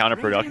weird and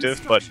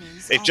counterproductive, but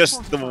it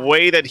just, the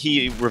way that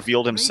he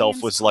revealed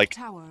himself was, like,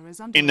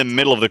 in the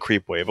middle of the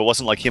creep wave. It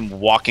wasn't like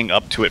him walking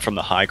up to it from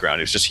the high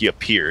ground. It was just he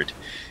appeared.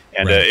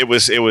 And right. It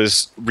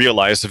was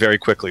realized very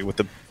quickly with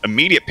the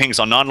immediate pings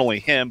on not only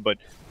him, but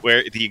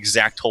where the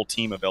exact whole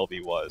team of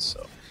LV was.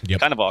 So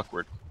kind of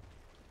awkward.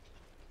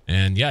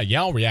 And yeah,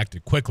 Yao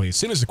reacted quickly. As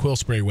soon as the quill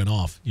spray went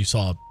off, you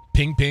saw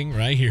ping ping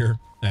right here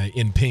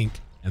in pink,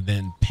 and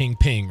then ping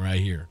ping right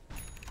here.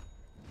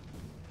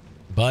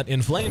 But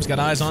Inflame's got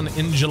eyes on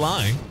In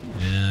July,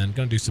 and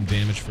gonna do some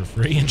damage for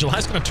free. In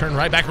July's gonna turn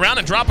right back around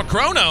and drop a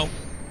Chrono.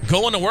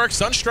 Going to work,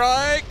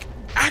 Sunstrike.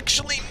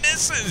 actually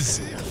misses.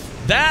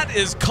 That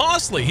is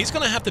costly. He's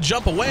going to have to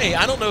jump away.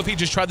 I don't know if he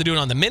just tried to do it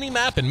on the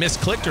mini-map and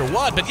misclicked or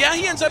what, but yeah,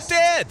 he ends up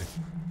dead.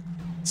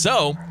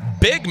 So,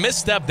 big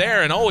misstep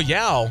there, and oh,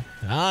 Yao,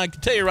 I can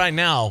tell you right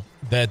now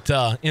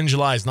that In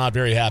July is not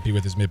very happy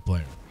with his mid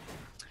player.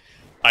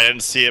 I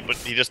didn't see it, but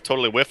he just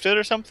totally whiffed it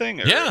or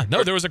something? Or, yeah,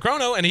 no, there was a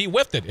chrono, and he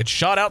whiffed it. It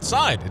shot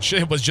outside.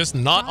 It was just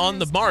not on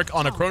the mark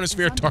on a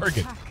chronosphere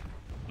target.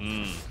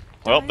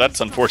 Well, that's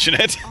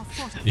unfortunate.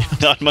 Yeah.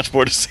 Not much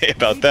more to say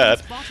about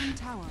that.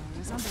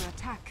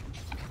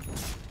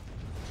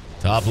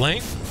 Top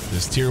lane,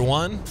 this tier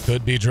 1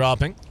 could be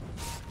dropping.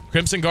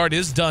 Crimson Guard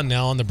is done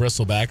now on the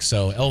Bristleback,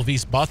 so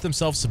LV's bought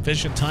themselves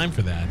sufficient time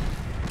for that.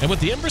 And with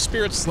the Ember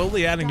Spirit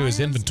slowly adding to his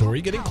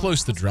inventory, getting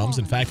close to drums,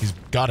 in fact, he's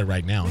got it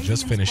right now,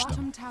 just finished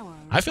them.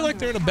 I feel like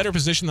they're in a better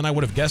position than I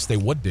would have guessed they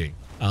would be.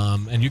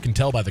 And you can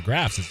tell by the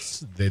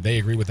graphs, they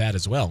agree with that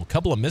as well. A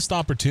couple of missed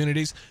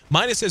opportunities.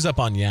 Minus is up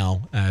on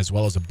Yao, as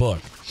well as a book.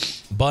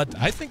 But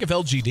I think if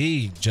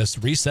LGD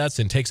just resets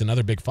and takes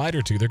another big fight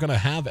or two, they're going to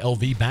have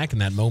LV back in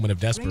that moment of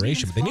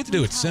desperation. But they need to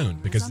do it soon,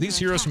 because these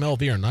heroes from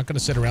LV are not going to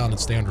sit around and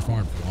stay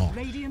underfarmed for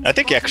long. I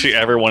think actually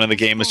everyone in the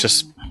game is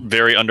just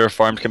very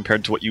underfarmed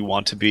compared to what you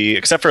want to be,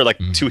 except for like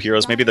 2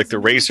 heroes. Maybe like the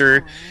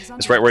Razor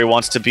is right where he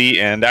wants to be,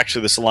 and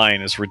actually this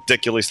Lion is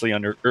ridiculously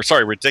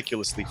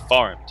ridiculously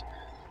farmed.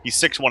 He's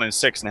 6-1 and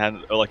 6 and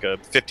had like a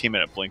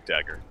 15-minute blink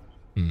dagger.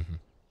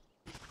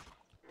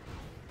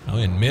 Oh,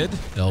 in mid,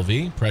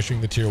 LV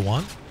pressuring the tier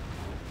 1.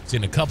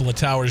 Seen a couple of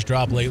towers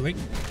drop lately.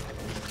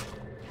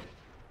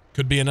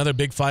 Could be another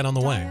big fight on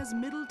the way.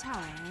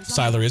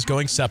 Sylar is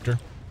going Scepter.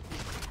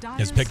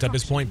 Has picked up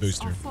his point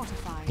booster.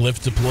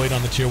 Glyph deployed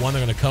on the tier 1.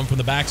 They're going to come from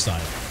the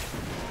backside.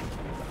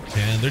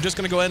 And they're just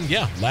going to go ahead and,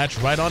 yeah, latch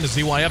right on to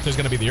ZYF. There's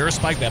going to be the Earth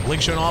Spike, that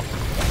blink showing off.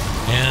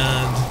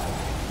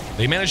 And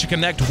they managed to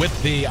connect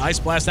with the Ice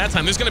Blast that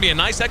time. There's going to be a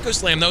nice Echo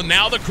Slam, though.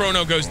 Now the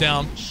Chrono goes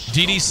down.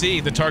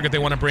 DDC, the target they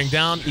want to bring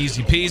down.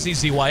 Easy peasy.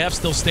 ZYF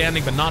still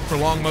standing, but not for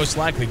long, most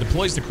likely.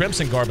 Deploys the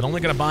Crimson Guard, but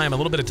only going to buy him a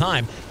little bit of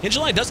time. In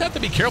July does have to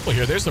be careful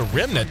here. There's the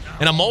Remnant,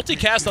 and a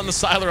multicast on the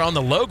Sylar on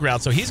the low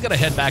ground, so he's going to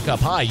head back up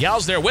high.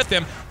 Yao's there with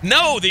him.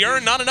 No, the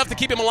Urn, not enough to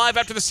keep him alive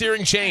after the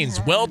Searing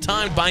Chains.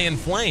 Well-timed by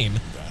Inflame.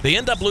 They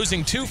end up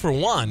losing 2 for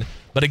 1.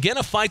 But again,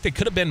 a fight that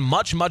could have been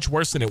much, much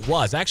worse than it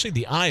was. Actually,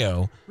 the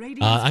IO,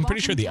 I'm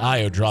pretty sure the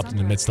IO dropped in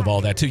the midst of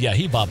all that too. Yeah,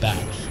 he bought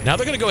back. Now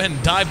they're going to go ahead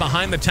and dive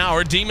behind the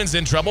tower. Demon's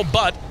in trouble,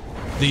 but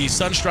the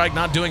Sunstrike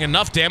not doing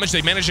enough damage.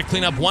 They managed to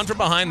clean up 1 from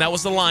behind. That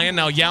was the Lion.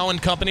 Now Yao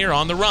and company are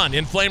on the run.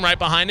 Inflame right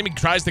behind him. He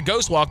tries to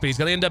Ghost Walk, but he's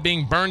going to end up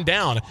being burned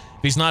down if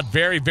he's not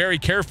very, very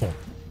careful.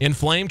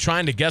 Inflame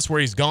trying to guess where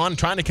he's gone,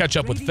 trying to catch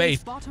up with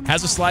Faith.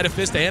 Has a Sleight of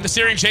Fist and a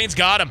Searing Chains.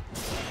 Got him.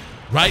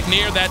 Right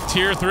near that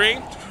tier 3.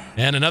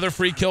 And another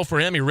free kill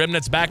for him. He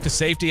remnants back to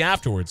safety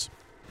afterwards.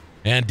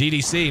 And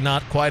DDC,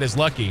 not quite as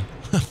lucky,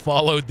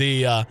 followed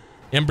the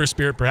Ember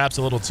Spirit perhaps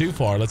a little too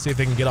far. Let's see if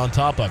they can get on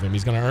top of him.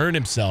 He's going to earn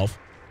himself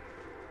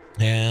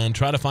and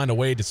try to find a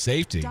way to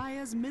safety.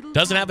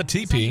 Doesn't have a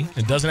TP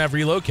and doesn't have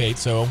relocate,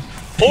 so...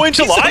 Oh, In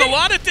July? He's done a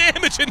lot of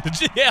damage in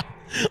the... Yeah,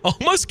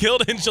 almost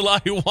killed In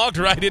July, who walked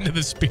right into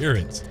the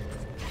spirits.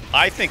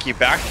 I think he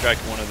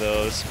backtracked one of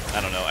those.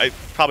 I don't know. I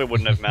probably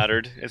wouldn't have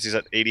mattered as he's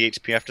at 80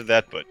 HP after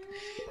that, but...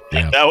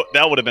 Yeah.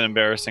 That would have been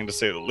embarrassing, to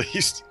say the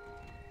least.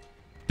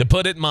 To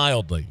put it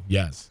mildly,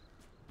 yes.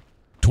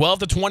 12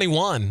 to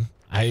 21.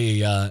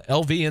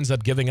 LV ends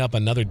up giving up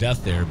another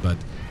death there, but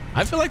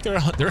I feel like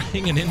they're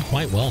hanging in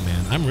quite well,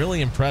 man. I'm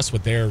really impressed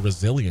with their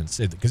resilience,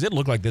 because it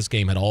looked like this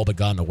game had all but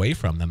gotten away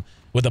from them.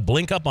 With a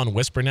blink up on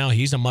Whisper now,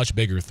 he's a much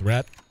bigger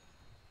threat.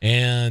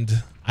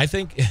 And I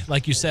think,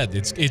 like you said,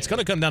 it's going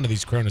to come down to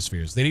these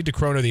Chronospheres. They need to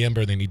Chrono the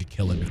Ember. They need to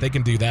kill him. If they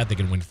can do that, they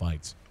can win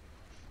fights.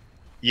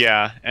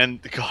 Yeah,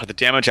 and God, the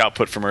damage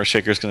output from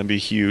Earthshaker is going to be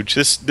huge.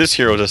 This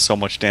hero does so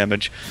much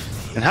damage.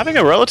 And having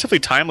a relatively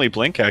timely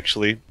blink,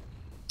 actually.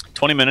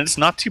 20 minutes,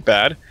 not too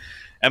bad.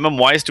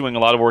 MMY is doing a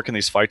lot of work in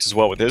these fights as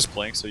well with his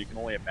blink, so you can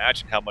only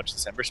imagine how much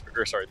this this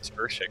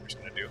Earthshaker is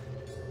going to do.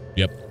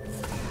 Yep.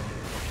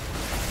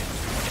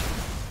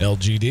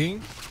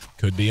 LGD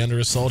could be under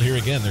assault here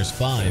again. There's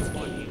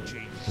 5.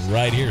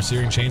 Right here,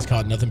 Searing Chains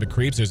caught nothing but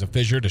creeps. There's a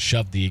fissure to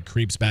shove the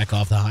creeps back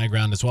off the high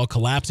ground as well.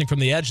 Collapsing from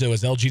the edge, though,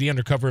 as LGD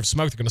under cover of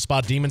smoke. They're going to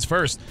spot Demons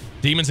first.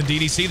 Demons and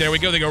DDC, there we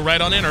go. They go right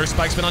on in. Earth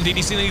Spike's been on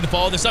DDC. They need to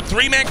follow this up.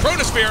 3-man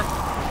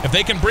Chronosphere. If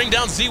they can bring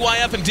down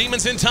ZYF and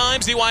Demons in time,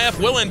 ZYF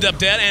will end up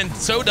dead, and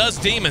so does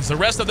Demons. The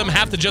rest of them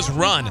have to just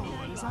run.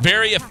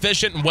 Very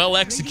efficient and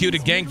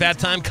well-executed gank that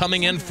time,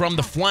 coming in from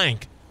the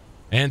flank.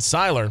 And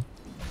Sylar,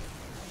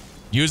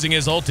 using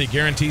his ulti,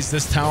 guarantees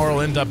this tower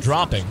will end up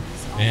dropping.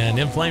 And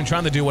Inflame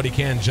trying to do what he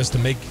can just to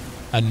make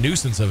a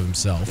nuisance of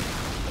himself.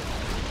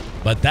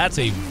 But that's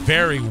a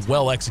very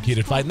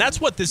well-executed fight. And that's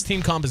what this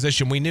team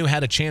composition we knew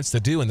had a chance to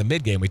do in the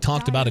mid-game. We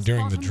talked about it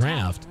during the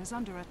draft.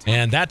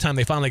 And that time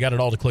they finally got it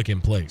all to click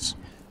in place.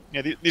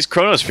 Yeah, these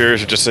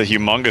Chronospheres are just a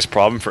humongous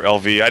problem for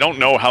LV. I don't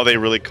know how they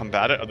really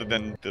combat it other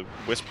than the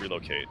Wisp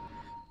relocate.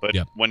 But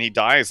when he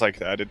dies like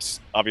that, it's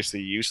obviously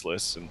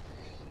useless. And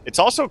It's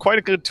also quite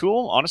a good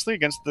tool, honestly,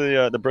 against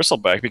the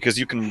bristleback, because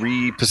you can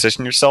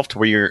reposition yourself to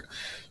where you're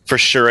for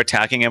sure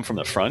attacking him from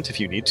the front if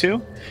you need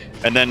to,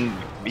 and then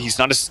he's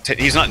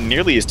not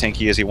nearly as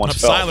tanky as he once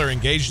felt. Siler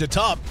engaged at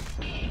top.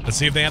 Let's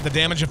see if they have the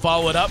damage to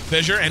follow it up.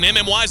 Fissure and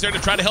MMY's there to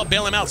try to help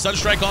bail him out.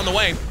 Sunstrike on the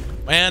way.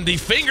 And the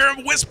Finger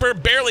Whisper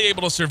barely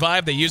able to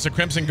survive. They use the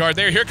Crimson Guard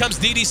there. Here comes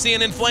DDC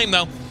and Inflame,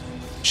 though.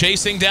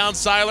 Chasing down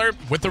Siler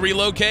with the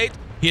relocate.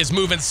 He is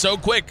moving so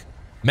quick.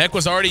 Mech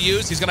was already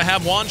used. He's going to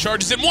have wand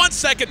charges in 1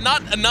 second.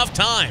 Not enough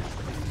time.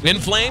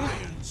 Inflame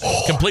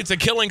completes a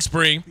killing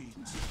spree.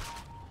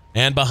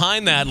 And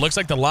behind that, looks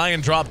like the Lion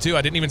dropped too.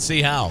 I didn't even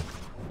see how.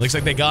 Looks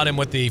like they got him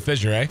with the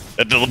Fissure, eh?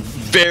 At the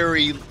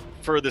very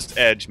furthest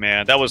edge,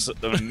 man. That was an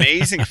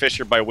amazing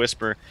Fissure by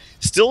Whisper.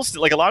 Still,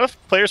 like a lot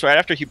of players, right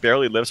after he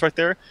barely lives right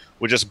there,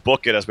 would just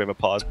book it as we have a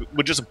pause.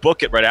 Would just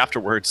book it right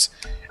afterwards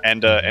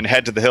and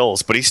head to the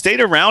hills. But he stayed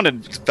around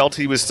and felt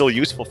he was still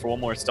useful for one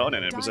more stun,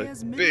 and it was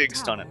a big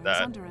stun at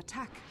that.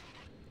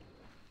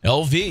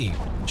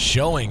 LV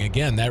showing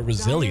again that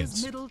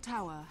resilience.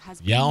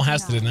 Yao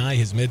has to deny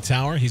his mid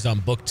tower. He's on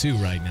book 2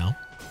 right now.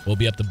 We'll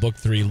be up to book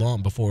 3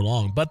 before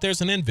long. But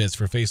there's an invis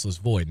for Faceless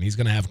Void, and he's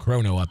going to have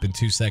Chrono up in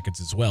 2 seconds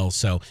as well.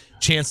 So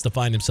chance to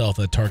find himself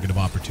a target of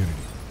opportunity.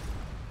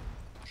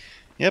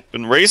 Yep,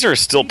 and Razor is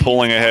still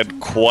pulling ahead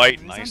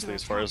quite nicely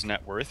as far as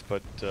net worth,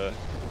 but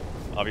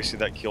obviously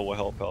that kill will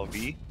help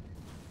LV.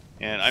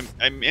 And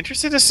I'm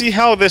interested to see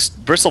how this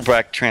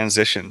Bristleback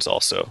transitions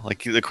also.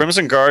 Like, the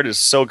Crimson Guard is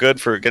so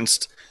good for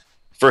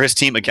his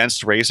team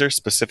against Razor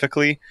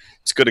specifically.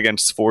 It's good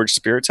against Forged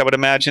Spirits, I would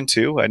imagine,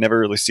 too. I never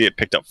really see it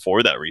picked up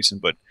for that reason,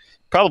 but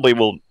probably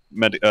will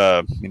mitigate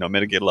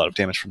a lot of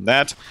damage from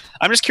that.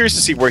 I'm just curious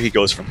to see where he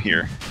goes from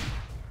here.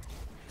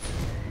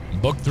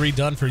 Book 3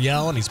 done for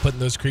Yao, and he's putting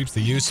those creeps to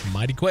use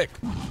mighty quick.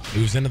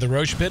 Moves into the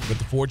Roche Pit with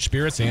the Forged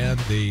Spirits and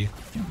the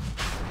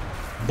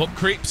book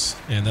creeps,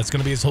 and that's going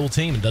to be his whole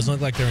team. It doesn't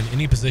look like they're in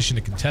any position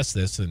to contest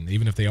this, and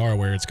even if they are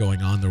aware it's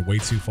going on, they're way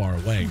too far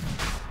away.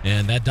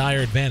 And that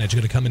dire advantage is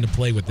going to come into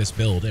play with this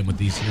build and with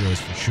these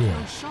heroes for sure.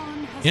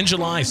 In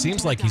July,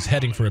 seems like he's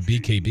heading for a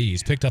BKB.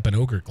 He's picked up an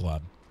Ogre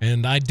Club,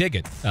 and I dig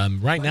it.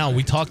 Right now,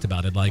 we talked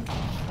about it, like,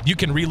 you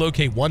can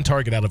relocate one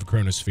target out of a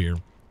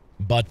Chronosphere,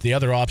 but the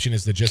other option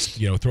is to just,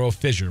 throw a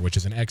Fissure, which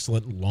is an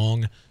excellent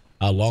long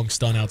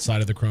stun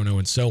outside of the Chrono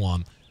and so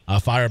on.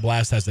 Fire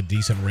Blast has a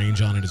decent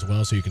range on it as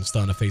well, so you can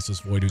stun a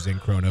Faceless Void who's in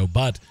Chrono.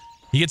 But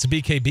he gets a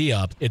BKB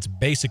up, it's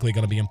basically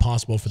going to be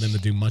impossible for them to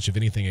do much of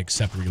anything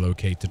except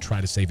relocate to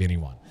try to save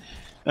anyone.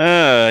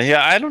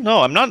 Yeah, I don't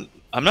know. I'm not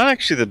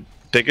actually the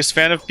biggest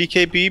fan of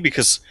BKB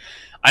because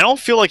I don't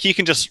feel like he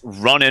can just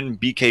run in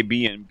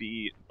BKB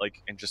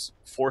and just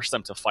force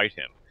them to fight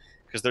him,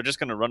 because they're just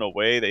going to run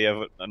away. They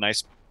have a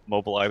nice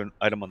mobile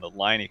item on the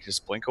line. He can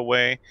just blink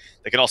away.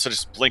 They can also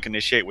just blink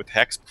initiate with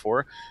Hex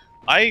before.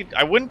 I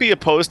wouldn't be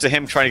opposed to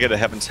him trying to get a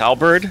Heaven's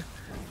Halberd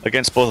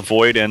against both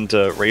Void and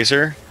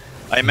Razor.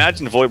 I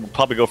imagine Void would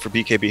probably go for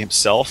BKB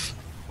himself,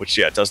 which,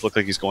 yeah, it does look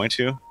like he's going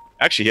to.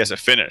 Actually, he hasn't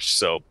finished,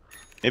 so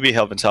maybe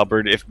Heaven's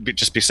Halberd,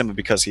 just be simply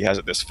because he has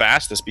it this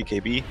fast, this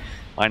BKB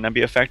might not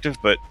be effective.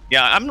 But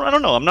yeah, I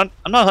don't know. I'm not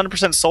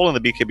 100% sold on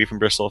the BKB from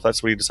Bristol if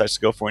that's what he decides to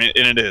go for, and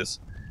it is.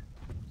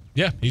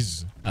 Yeah,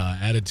 he's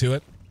added to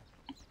it.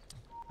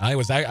 I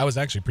was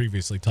actually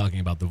previously talking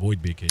about the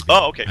Void BKB.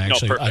 Oh, okay.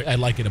 Perfect. I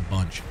like it a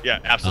bunch. Yeah,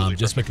 absolutely.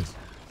 Just because.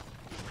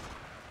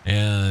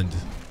 And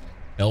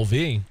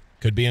LV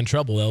could be in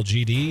trouble.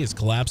 LGD is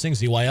collapsing.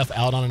 ZYF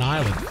out on an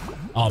island.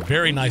 Oh,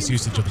 very nice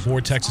usage of the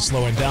Vortex is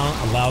slowing down,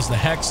 allows the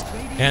Hex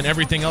and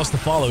everything else to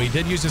follow. He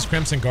did use his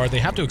Crimson Guard. They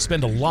have to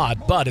expend a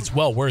lot, but it's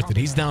well worth it.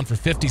 He's down for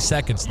 50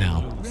 seconds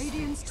now.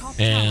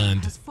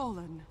 And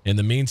in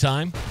the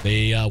meantime,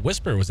 the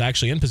Whisper was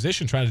actually in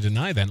position trying to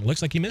deny that. It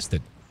looks like he missed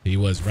it. He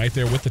was right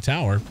there with the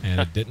tower, and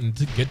it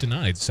didn't get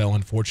denied, so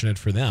unfortunate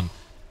for them.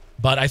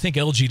 But I think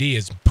LGD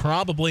is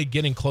probably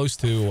getting close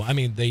to... I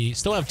mean, they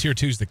still have Tier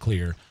 2s to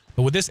clear,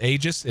 but with this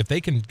Aegis, if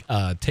they can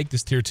take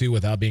this Tier 2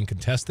 without being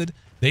contested,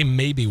 they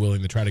may be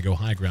willing to try to go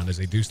high ground, as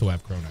they do still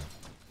have Chrono.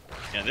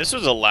 Yeah, this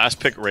was a last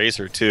pick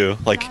Razor, too.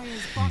 Like,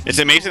 it's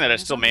amazing that it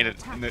still made it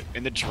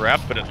in the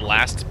draft, but it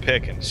last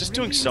pick, and it's just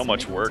doing so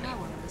much work.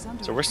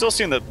 So we're still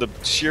seeing the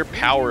sheer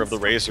power of the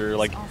Razor.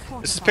 Like,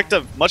 this is picked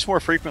up much more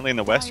frequently in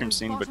the Western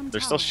scene, but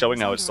they're still showing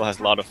now it still has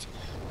a lot of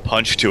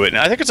punch to it. And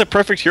I think it's a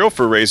perfect hero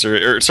for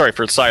Razor,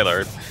 for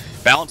Sylar.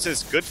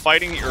 Balances good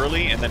fighting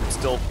early, and then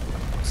still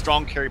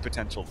strong carry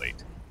potential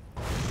late.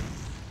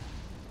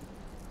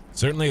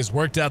 Certainly has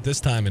worked out this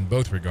time in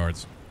both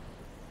regards.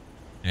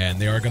 And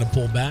they are going to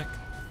pull back.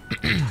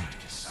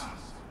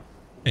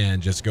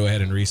 And just go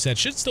ahead and reset.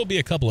 Should still be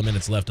a couple of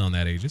minutes left on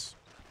that Aegis.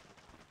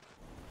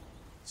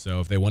 So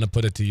if they want to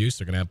put it to use,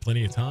 they're going to have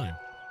plenty of time.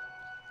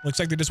 Looks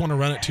like they just want to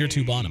run it Tier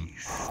 2 bottom.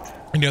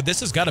 And, this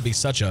has got to be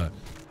such a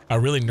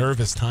really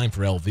nervous time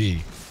for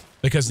LV,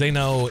 because they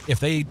know if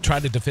they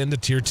try to defend a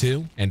Tier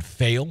 2 and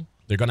fail,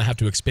 they're going to have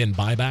to expend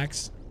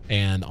buybacks.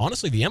 And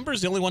honestly, the Ember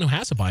is the only one who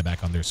has a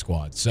buyback on their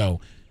squad. So,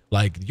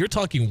 like, you're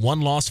talking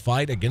one lost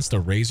fight against a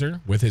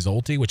Razor with his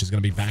ulti, which is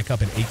going to be back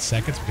up in 8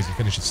 seconds because he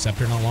finished his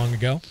Scepter not long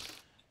ago.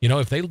 you know,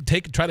 if they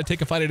try to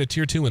take a fight at a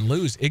tier 2 and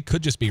lose, it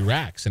could just be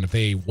racks. And if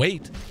they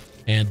wait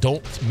and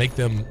don't make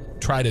them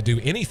try to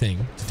do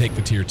anything to take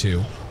the tier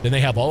 2, then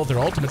they have all of their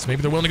ultimates.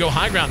 Maybe they're willing to go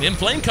high ground.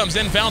 Inflame comes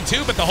in, found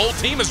 2, but the whole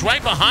team is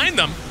right behind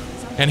them.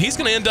 And he's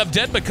going to end up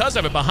dead because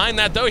of it. Behind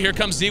that, though, here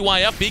comes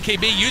ZYF.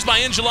 BKB used by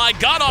Injuly,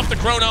 got off the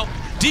chrono.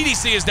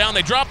 DDC is down.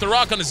 They dropped the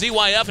rock on the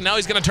ZYF, and now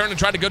he's going to turn and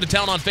try to go to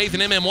town on Faith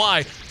and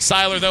MMY.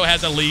 Siler, though,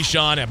 has a leash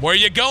on him. Where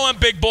you going,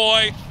 big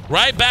boy?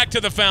 Right back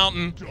to the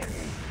fountain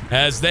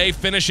as they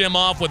finish him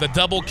off with a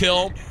double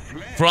kill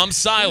from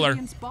Siler.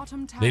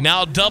 They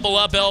now double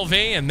up LV,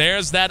 and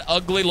there's that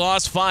ugly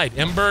lost fight.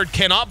 Mbird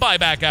cannot buy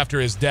back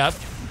after his death.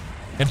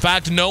 In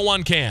fact, no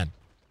one can.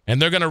 And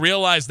they're going to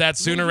realize that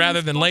sooner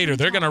rather than later.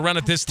 They're going to run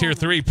at this tier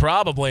 3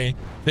 probably,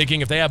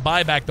 thinking if they have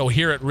buyback, they'll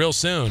hear it real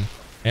soon.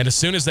 And as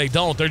soon as they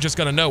don't, they're just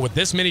going to know with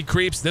this many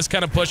creeps, this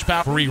kind of push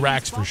power, 3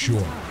 racks for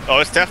sure. Oh,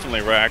 it's definitely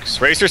racks.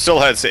 Racer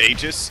still has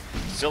Aegis,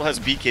 still has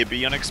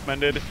BKB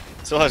unexpended,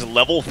 still has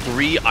level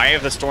 3 Eye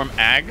of the Storm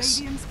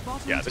Ags.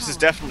 Yeah, this is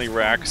definitely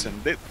racks,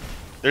 and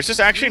there's just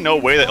actually no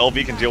way that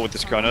LV can deal with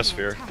this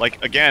Chronosphere.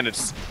 Like, again,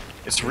 it's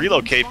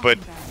relocate, but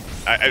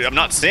I'm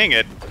not seeing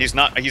it. He's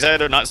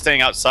either not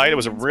staying outside. It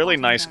was a really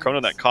nice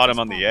Chrono that caught him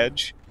on the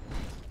edge.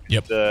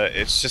 Yep.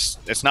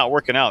 It's not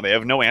working out. They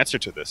have no answer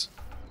to this.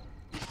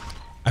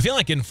 I feel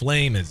like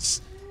Inflame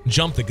has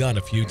jumped the gun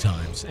a few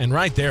times, and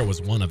right there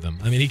was one of them.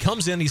 I mean, he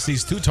comes in, he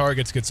sees 2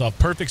 targets, gets off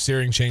perfect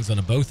searing chains on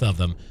both of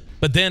them,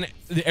 but then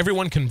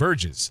everyone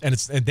converges, and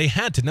they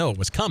had to know it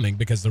was coming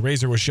because the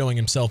Razor was showing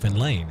himself in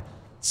lane.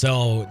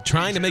 So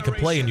trying to make a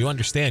play, and you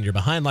understand, you're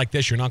behind like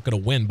this, you're not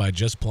going to win by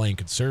just playing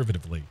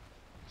conservatively.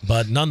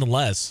 But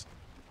nonetheless,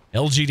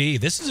 LGD,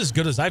 this is as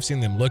good as I've seen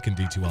them look in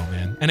D2L,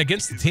 man. And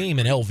against the team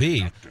in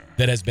LV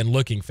that has been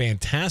looking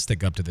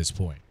fantastic up to this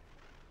point.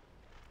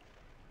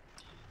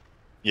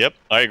 Yep,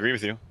 I agree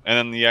with you. And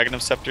then the Aghanim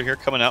Scepter here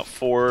coming out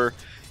for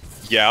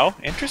Yao.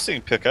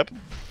 Interesting pickup,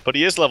 but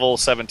he is level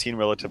 17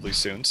 relatively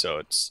soon, so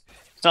it's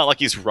not like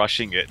he's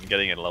rushing it and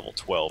getting it at level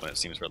 12, and it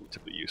seems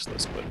relatively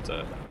useless.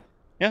 But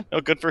yeah, no,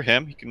 good for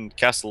him. He can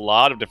cast a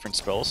lot of different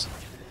spells.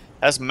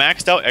 Has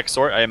maxed out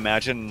Exort. I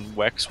imagine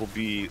Wex will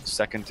be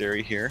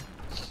secondary here.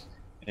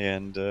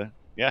 And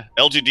yeah,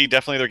 LGD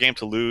definitely their game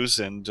to lose,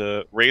 and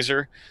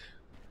Razor,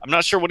 I'm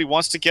not sure what he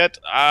wants to get.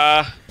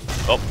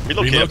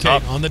 Relocate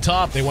on the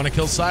top. They want to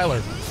kill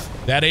Siler.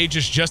 That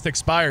Aegis just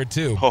expired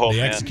too. Oh, they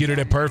executed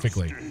it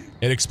perfectly.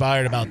 It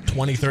expired about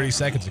 20-30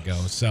 seconds ago.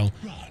 So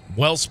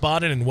well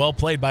spotted and well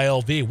played by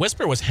LV.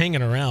 Whisper was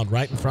hanging around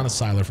right in front of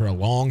Siler for a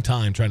long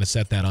time trying to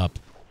set that up.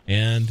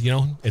 And, you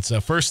know, it's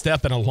a first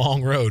step in a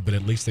long road, but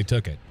at least they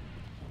took it.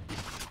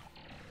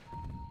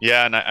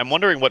 Yeah, and I'm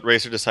wondering what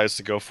Razor decides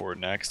to go for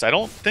next. I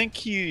don't think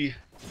he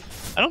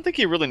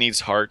really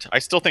needs Heart. I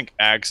still think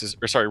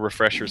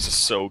Refreshers is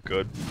so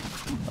good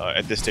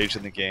at this stage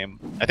in the game.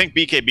 I think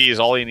BKB is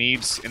all he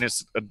needs, and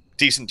it's a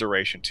decent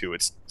duration too.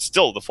 It's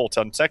still the full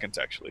 10 seconds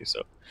actually.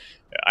 So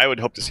yeah, I would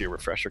hope to see a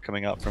Refresher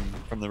coming out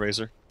from the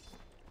Razor.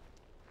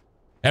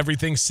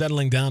 Everything's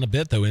settling down a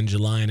bit, though.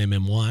 Injuly and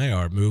MMY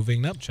are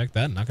moving. Nope, check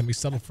that. Not going to be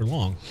settled for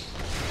long.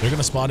 They're going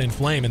to spot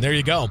Inflame, and there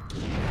you go.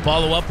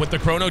 Follow up with the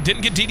Chrono.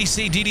 Didn't get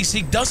DDC.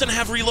 DDC doesn't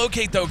have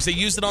Relocate, though, because they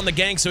used it on the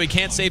gang, so he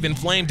can't save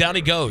Inflame. Down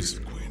he goes.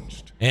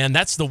 And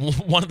that's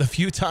one of the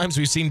few times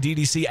we've seen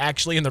DDC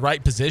actually in the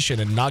right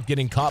position and not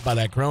getting caught by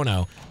that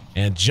Chrono,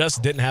 and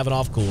just didn't have it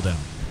off cooldown.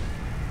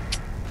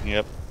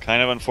 Yep,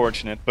 kind of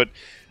unfortunate. But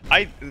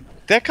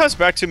that comes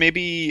back to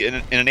maybe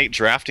an innate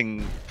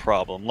drafting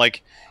problem.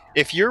 Like,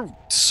 if you're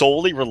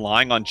solely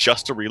relying on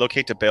just a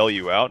relocate to bail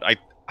you out, I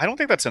don't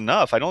think that's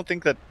enough. I don't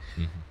think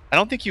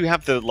you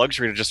have the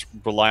luxury to just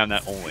rely on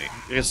that only.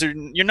 Because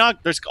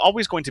there's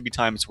always going to be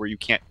times where you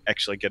can't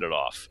actually get it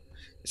off.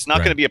 It's not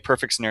going to be a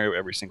perfect scenario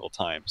every single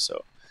time.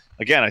 So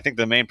again, I think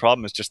the main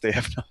problem is just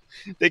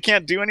they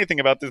can't do anything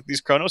about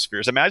these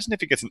Chronospheres. Imagine if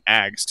he gets an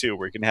Ags too,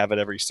 where you can have it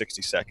every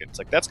 60 seconds.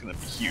 Like, that's going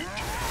to be huge.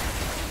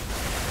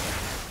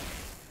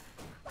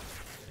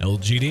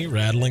 LGD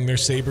rattling their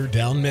saber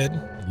down mid,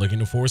 looking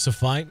to force a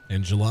fight.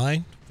 In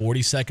July,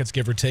 40 seconds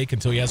give or take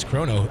until he has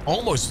Chrono.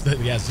 Almost,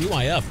 yeah,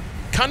 ZYF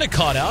kind of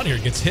caught out here,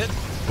 gets hit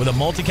with a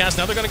multicast.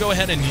 Now they're going to go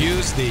ahead and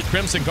use the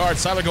Crimson Guard.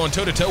 Siler going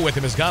toe-to-toe with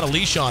him, has got a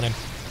leash on him,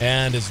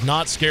 and is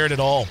not scared at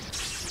all.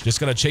 Just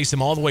going to chase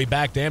him all the way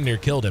back, damn near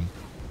killed him.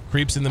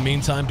 Creeps in the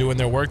meantime doing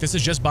their work. This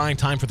is just buying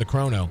time for the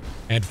Chrono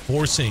and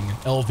forcing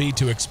LV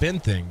to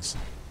expend things.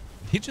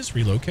 He just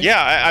relocated?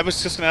 Yeah, I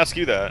was just going to ask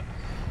you that.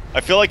 I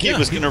feel like he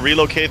was going to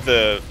relocate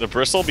the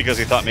Bristle because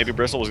he thought maybe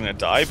Bristle was going to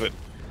die, but...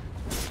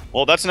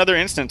 Well, that's another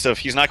instance of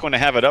he's not going to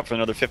have it up for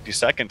another 50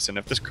 seconds, and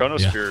if this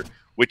Chronosphere,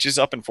 which is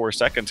up in 4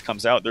 seconds,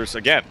 comes out, there's,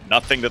 again,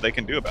 nothing that they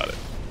can do about it.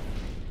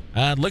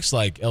 It looks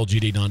like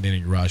LGD not in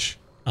any rush.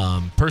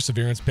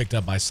 Perseverance picked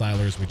up by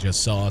Siler, as we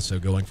just saw, so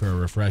going for a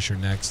Refresher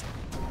next.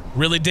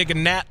 Really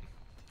digging Nat.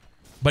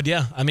 But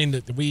yeah, I mean,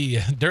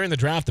 during the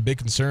draft, the big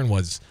concern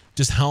was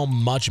just how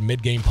much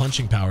mid-game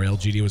punching power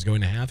LGD was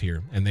going to have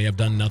here, and they have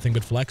done nothing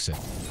but flex it.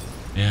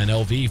 And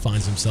LV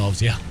finds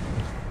themselves,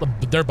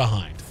 they're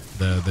behind.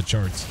 The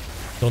charts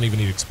don't even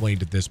need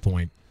explained at this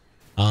point.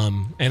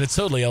 And it's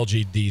totally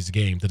LGD's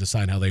game to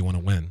decide how they want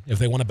to win. If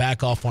they want to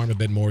back off, farm a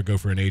bit more, go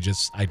for an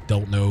Aegis. I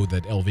don't know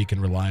that LV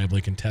can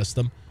reliably contest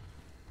them.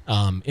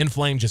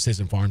 Inflame just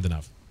isn't farmed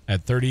enough.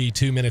 At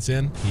 32 minutes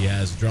in, he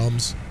has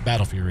drums,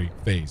 Battle Fury,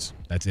 phase.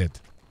 That's it.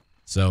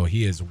 So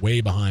he is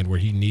way behind where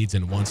he needs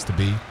and wants to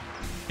be.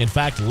 In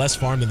fact, less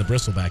farmed than the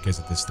Bristleback is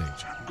at this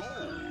stage.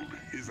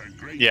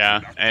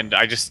 Yeah, and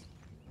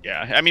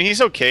I mean,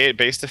 he's okay at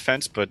base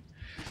defense, but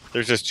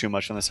there's just too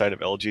much on the side of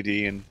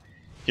LGD, and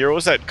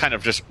heroes that kind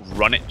of just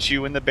run at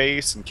you in the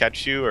base and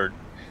catch you or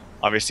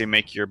obviously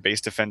make your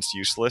base defense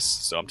useless.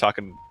 So I'm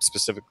talking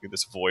specifically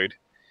this Void.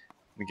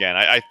 Again,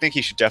 I think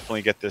he should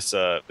definitely get this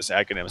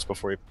Aghanim's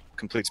before he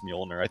completes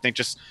Mjolnir. I think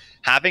just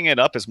having it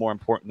up is more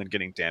important than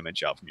getting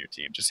damage out from your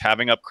team. Just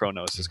having up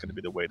Chronos is going to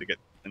be the way to get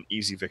an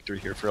easy victory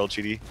here for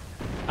LGD.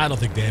 I don't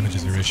think damage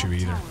is their issue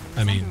either.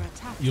 I mean,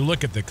 you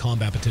look at the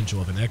combat potential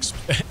of an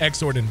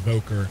Exort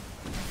Invoker,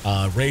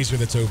 Razor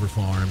that's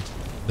overfarmed,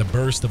 the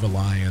burst of a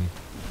Lion,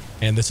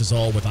 and this is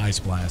all with Ice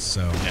Blast,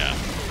 so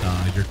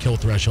yeah. Your kill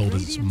threshold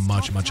is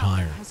much, much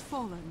higher.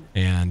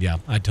 And yeah,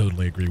 I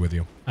totally agree with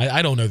you.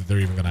 I don't know that they're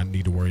even going to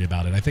need to worry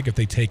about it. I think if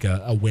they take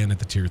a win at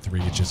the tier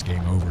 3, it's just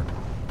game over.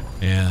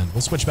 And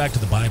we'll switch back to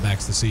the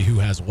buybacks to see who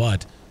has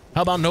what.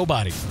 How about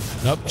nobody?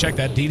 Nope, check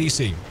that.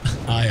 DDC.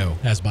 IO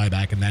has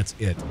buyback, and that's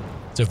it.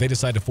 So if they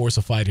decide to force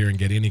a fight here and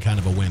get any kind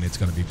of a win, it's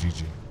going to be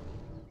GG.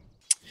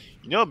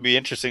 You know, it'd be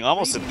interesting.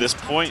 Almost at this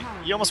point,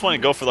 you almost want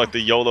to go for like the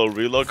YOLO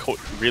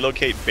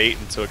relocate bait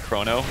into a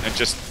Chrono and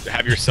just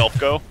have yourself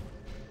go.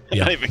 I'm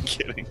not even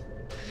kidding.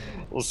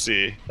 We'll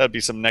see. That'd be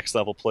some next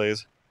level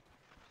plays.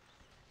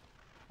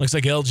 Looks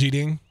like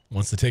LGD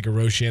wants to take a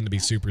Roshan to be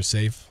super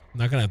safe.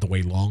 Not going to have to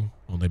wait long.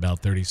 Only about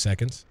 30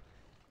 seconds.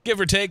 Give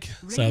or take.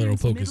 Siler will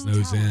poke his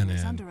nose in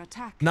and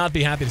not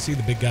be happy to see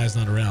the big guys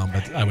not around,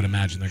 but I would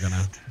imagine they're going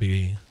to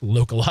be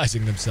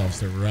localizing themselves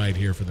to right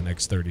here for the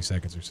next 30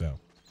 seconds or so.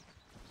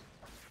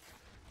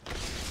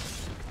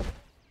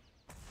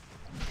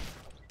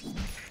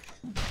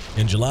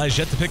 And July is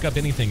yet to pick up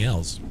anything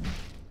else.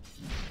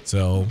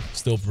 So,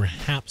 still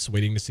perhaps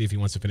waiting to see if he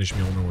wants to finish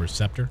Mjolnir or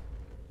Scepter.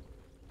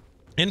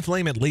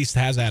 Inflame at least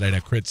has added a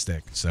crit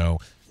stick, so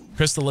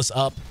Crystallis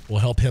up will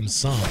help him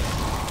some.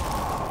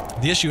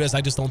 The issue is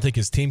I just don't think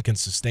his team can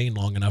sustain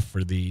long enough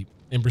for the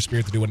Ember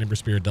Spirit to do what Ember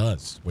Spirit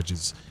does, which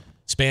is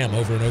spam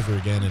over and over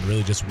again and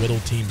really just whittle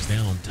teams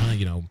down,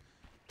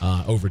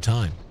 over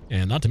time.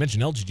 And not to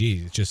mention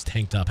LGD is just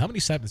tanked up. How many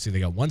scepters? See, they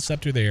got one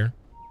scepter there.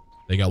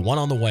 They got one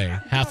on the way,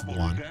 half of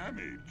one.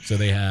 So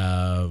they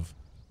have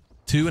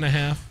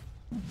 2.5.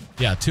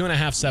 Yeah,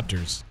 2.5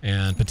 scepters,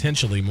 and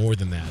potentially more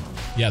than that.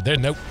 Yeah, they're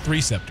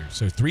 3 scepters.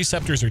 So 3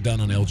 scepters are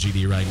done on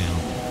LGD right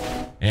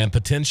now, and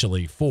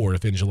potentially 4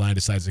 if Injuly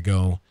decides to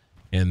go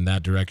in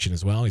that direction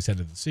as well. He's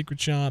headed to the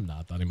secret shop.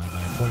 Nah, thought he might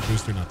buy a point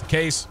booster. Not the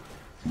case.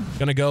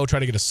 Gonna go try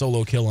to get a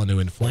solo kill onto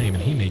Inflame,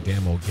 and he may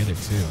damn well get it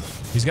too.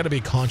 He's got to be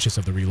conscious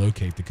of the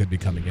relocate that could be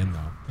coming in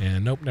though.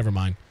 And nope, never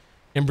mind.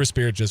 Ember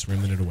Spirit just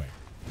rimming it away.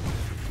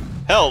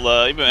 Hell,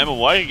 even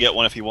MY can get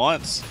one if he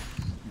wants.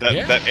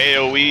 That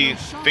AoE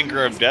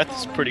Finger of Death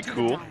is pretty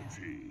cool.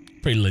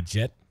 Pretty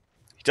legit.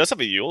 He does have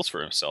a Yules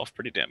for himself.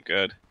 Pretty damn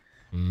good.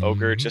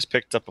 Ogre just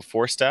picked up a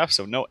 4-staff,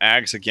 so no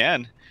Ags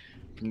again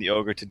from the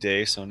Ogre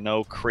today. So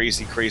no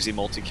crazy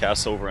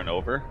multicast over and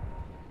over.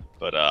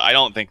 But I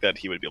don't think that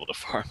he would be able to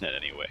farm that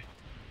anyway.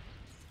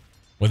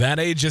 With that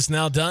age just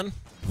now done,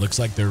 looks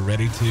like they're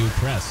ready to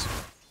press.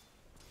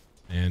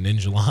 And in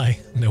July,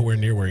 nowhere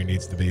near where he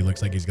needs to be.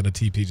 Looks like he's going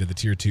to TP to the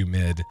tier 2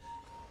 mid.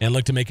 And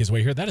look to make his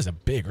way here. That is a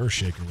big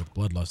Earthshaker with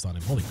Bloodlust on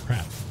him. Holy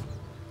crap.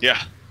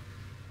 Yeah.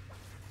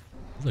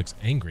 He looks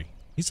angry.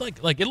 He's like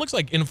it looks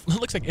like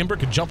Ember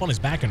could jump on his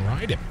back and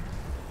ride him.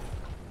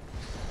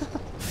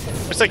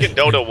 It's like in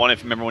Dota 1, if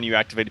you remember when you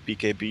activated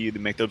BKB, they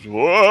make those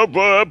whoa,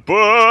 whoa,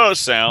 whoa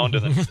sound,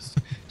 and then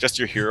just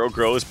your hero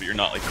grows, but you're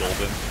not like golden.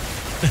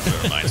 That's what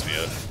it reminds me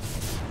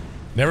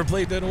of. Never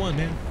played Dota 1,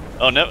 man.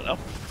 Oh, no.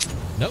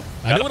 Nope.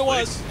 I knew what it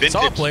was.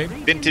 Saw it played.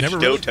 Vintage Never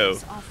Doto.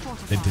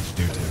 Vintage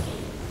Doto.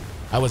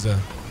 I was a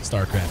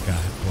StarCraft guy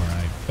where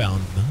I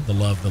found the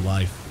love, the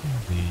life,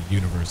 the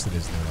universe that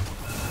is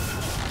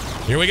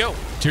Dota. Here we go.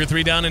 Tier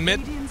 3 down in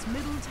mid.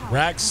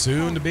 Rax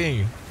soon to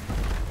be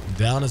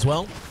down as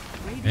well.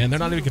 And they're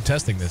not even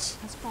contesting this.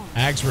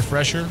 Ag's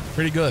Refresher,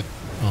 pretty good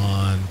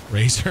on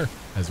Razor,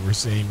 as we're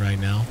seeing right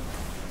now.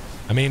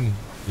 I mean,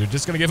 they're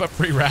just going to give up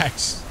free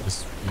racks.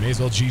 Just, you may as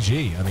well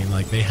GG. I mean,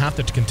 like, they have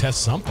to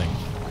contest something.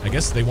 I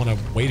guess they want to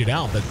wait it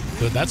out, but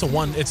that's a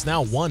 1. It's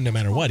now 1 no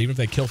matter what. Even if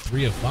they kill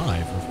 3 of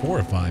 5 or 4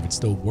 of 5, it's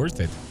still worth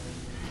it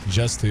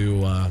just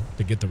to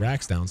get the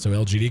racks down. So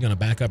LGD going to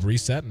back up,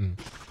 reset, and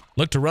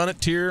look to run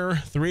at tier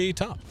 3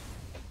 top.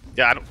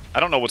 Yeah, I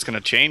don't know what's going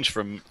to change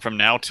from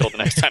now till the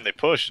next time they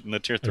push in the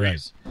tier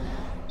 3s. Right.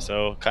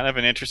 So kind of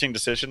an interesting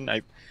decision.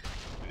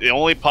 The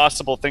only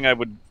possible thing I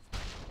would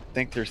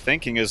think they're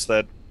thinking is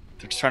that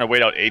they're just trying to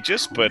wait out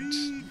Aegis, but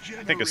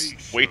I think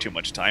it's way too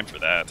much time for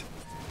that.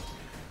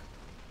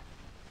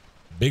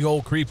 Big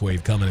old creep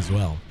wave coming as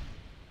well.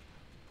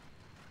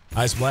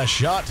 Ice Blast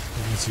shot.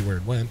 Let's see where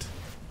it went.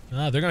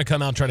 They're going to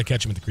come out and try to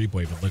catch him with the creep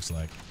wave, it looks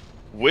like.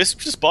 Wisp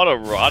just bought a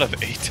rod of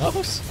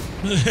Atos.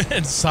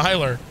 And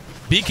Siler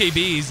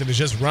BKBs and is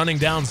just running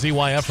down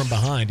ZYF from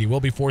behind. He will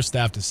be force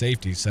staffed to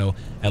safety, so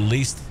at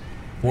least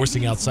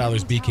forcing out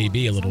Siler's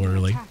BKB a little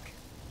early.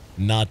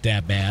 Not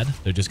that bad.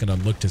 They're just going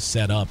to look to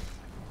set up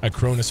a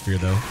Chronosphere,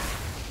 though.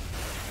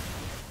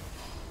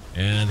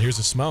 And here's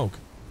a smoke.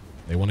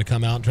 They want to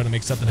come out and try to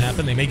make something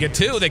happen. They may get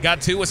two. They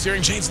got two with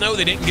Searing Chains. No,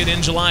 they didn't get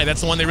In July.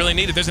 That's the one they really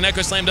needed. There's an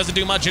Echo Slam. Doesn't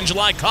do much. In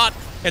July caught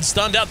and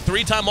stunned out.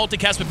 3-time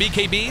multicast with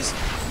BKBs.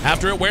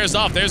 After it wears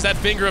off, there's that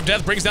Finger of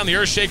Death. Brings down the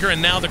Earthshaker,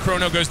 and now the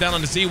Chrono goes down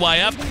on the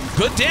ZYF.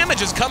 Good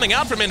damage is coming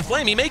out from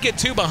Inflame. He may get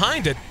two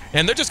behind it,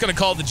 and they're just going to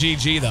call the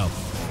GG, though.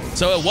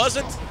 So it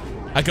wasn't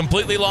a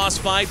completely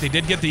lost fight. They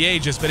did get the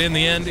Aegis, but in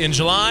the end, In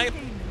July,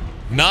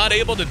 not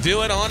able to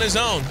do it on his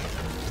own.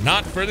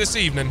 Not for this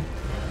evening,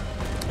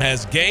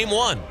 as Game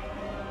 1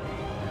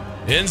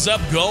 ends up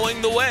going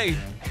the way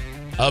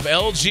of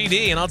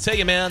LGD. And I'll tell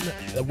you, man,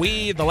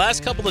 the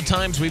last couple of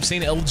times we've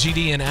seen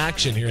LGD in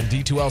action here in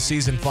D2L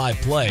Season 5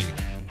 play,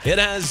 it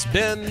has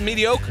been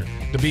mediocre,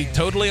 to be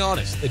totally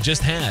honest. It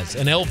just has.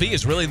 And LV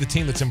is really the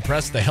team that's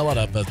impressed the hell out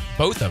of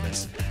both of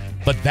us.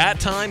 But that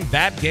time,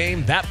 that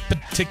game, that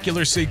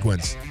particular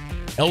sequence,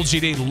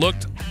 LGD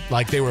looked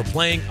like they were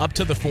playing up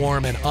to the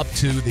form and up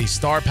to the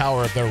star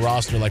power of their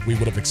roster like we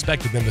would have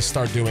expected them to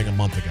start doing a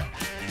month ago.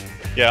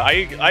 Yeah,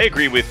 I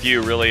agree with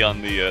you really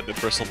on the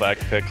Bristleback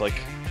pick. Like,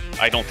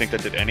 I don't think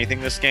that did anything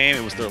this game.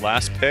 It was their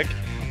last pick.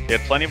 They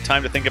had plenty of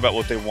time to think about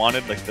what they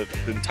wanted. Like, the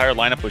entire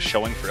lineup was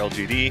showing for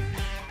LGD.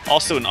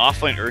 Also, an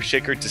offlane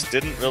Earthshaker just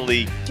didn't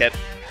really get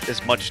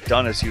as much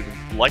done as you'd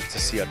like to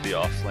see at the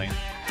offlane.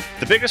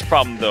 The biggest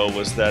problem, though,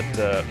 was that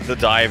the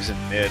dives in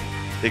mid.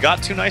 They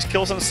got 2 nice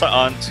kills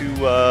onto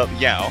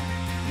Yao,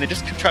 and they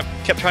just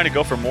kept trying to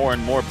go for more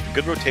and more.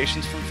 Good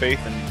rotations from Faith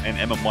and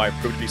MMY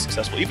proved to be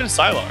successful. Even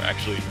Sylar,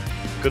 actually.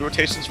 Good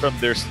rotations from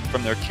their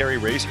carry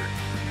Razor.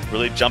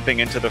 Really jumping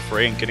into the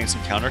fray and getting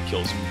some counter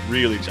kills and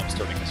really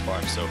jump-starting his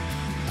farm. So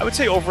I would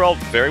say overall,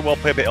 very well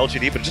played by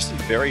LGD, but just a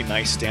very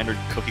nice standard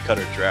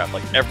cookie-cutter draft.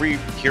 Like, every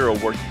hero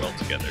worked well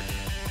together.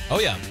 Oh,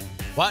 yeah.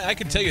 Well, I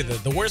can tell you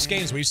the worst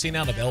games we've seen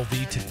out of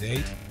LV to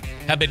date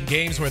have been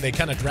games where they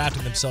kind of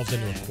drafted themselves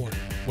into a corner,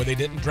 where they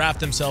didn't draft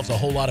themselves a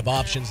whole lot of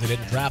options, they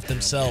didn't draft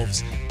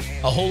themselves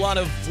a whole lot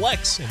of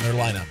flex in their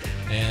lineup.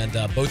 And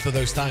both of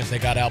those times they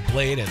got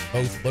outplayed and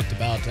both looked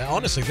about...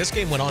 honestly, this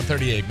game went on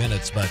 38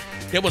 minutes, but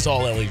it was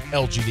all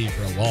LGD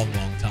for a long,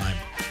 long time.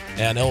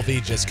 And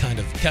LV just kind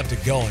of kept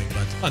it going,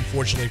 but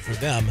unfortunately for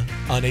them,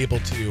 unable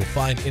to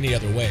find any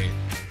other way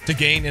to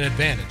gain an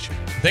advantage.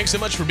 Thanks so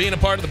much for being a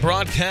part of the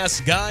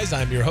broadcast, guys.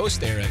 I'm your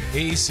host, Aaron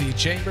AC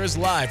Chambers,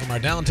 live from our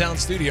downtown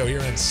studio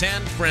here in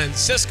San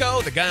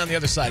Francisco. The guy on the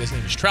other side, his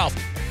name is Trouf.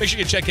 Make sure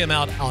you check him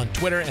out on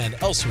Twitter and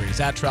elsewhere. He's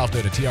at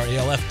Troufdota,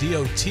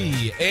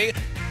 TRALFDOTA.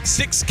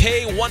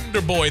 6K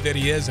wonder boy that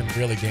he is, and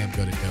really damn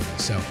good at Dota.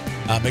 So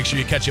make sure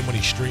you catch him when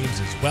he streams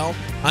as well.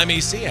 I'm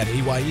AC at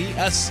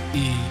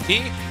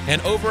AYESEE.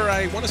 And over,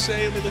 I want to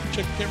say, let me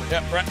check the camera.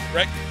 Yeah,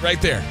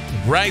 right there.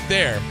 Right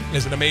there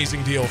is an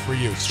amazing deal for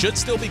you. Should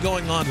still be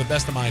going on to the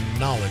best of my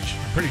knowledge.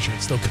 I'm pretty sure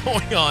it's still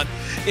going on.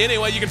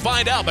 Anyway, you can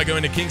find out by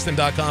going to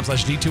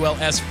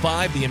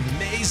kingston.com/D2LS5. The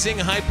amazing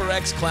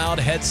HyperX Cloud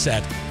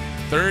headset.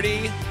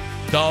 $30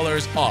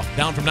 off.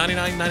 Down from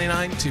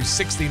 $99.99 to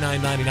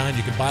 $69.99.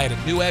 You can buy it at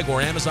Newegg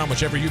or Amazon,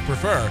 whichever you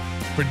prefer.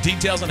 For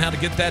details on how to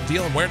get that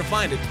deal and where to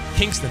find it,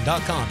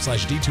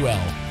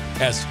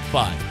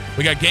 kingston.com/D2LS5.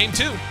 We got Game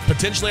 2,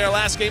 potentially our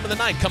last game of the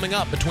night, coming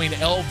up between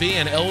LV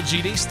and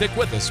LGD. Stick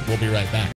with us. We'll be right back.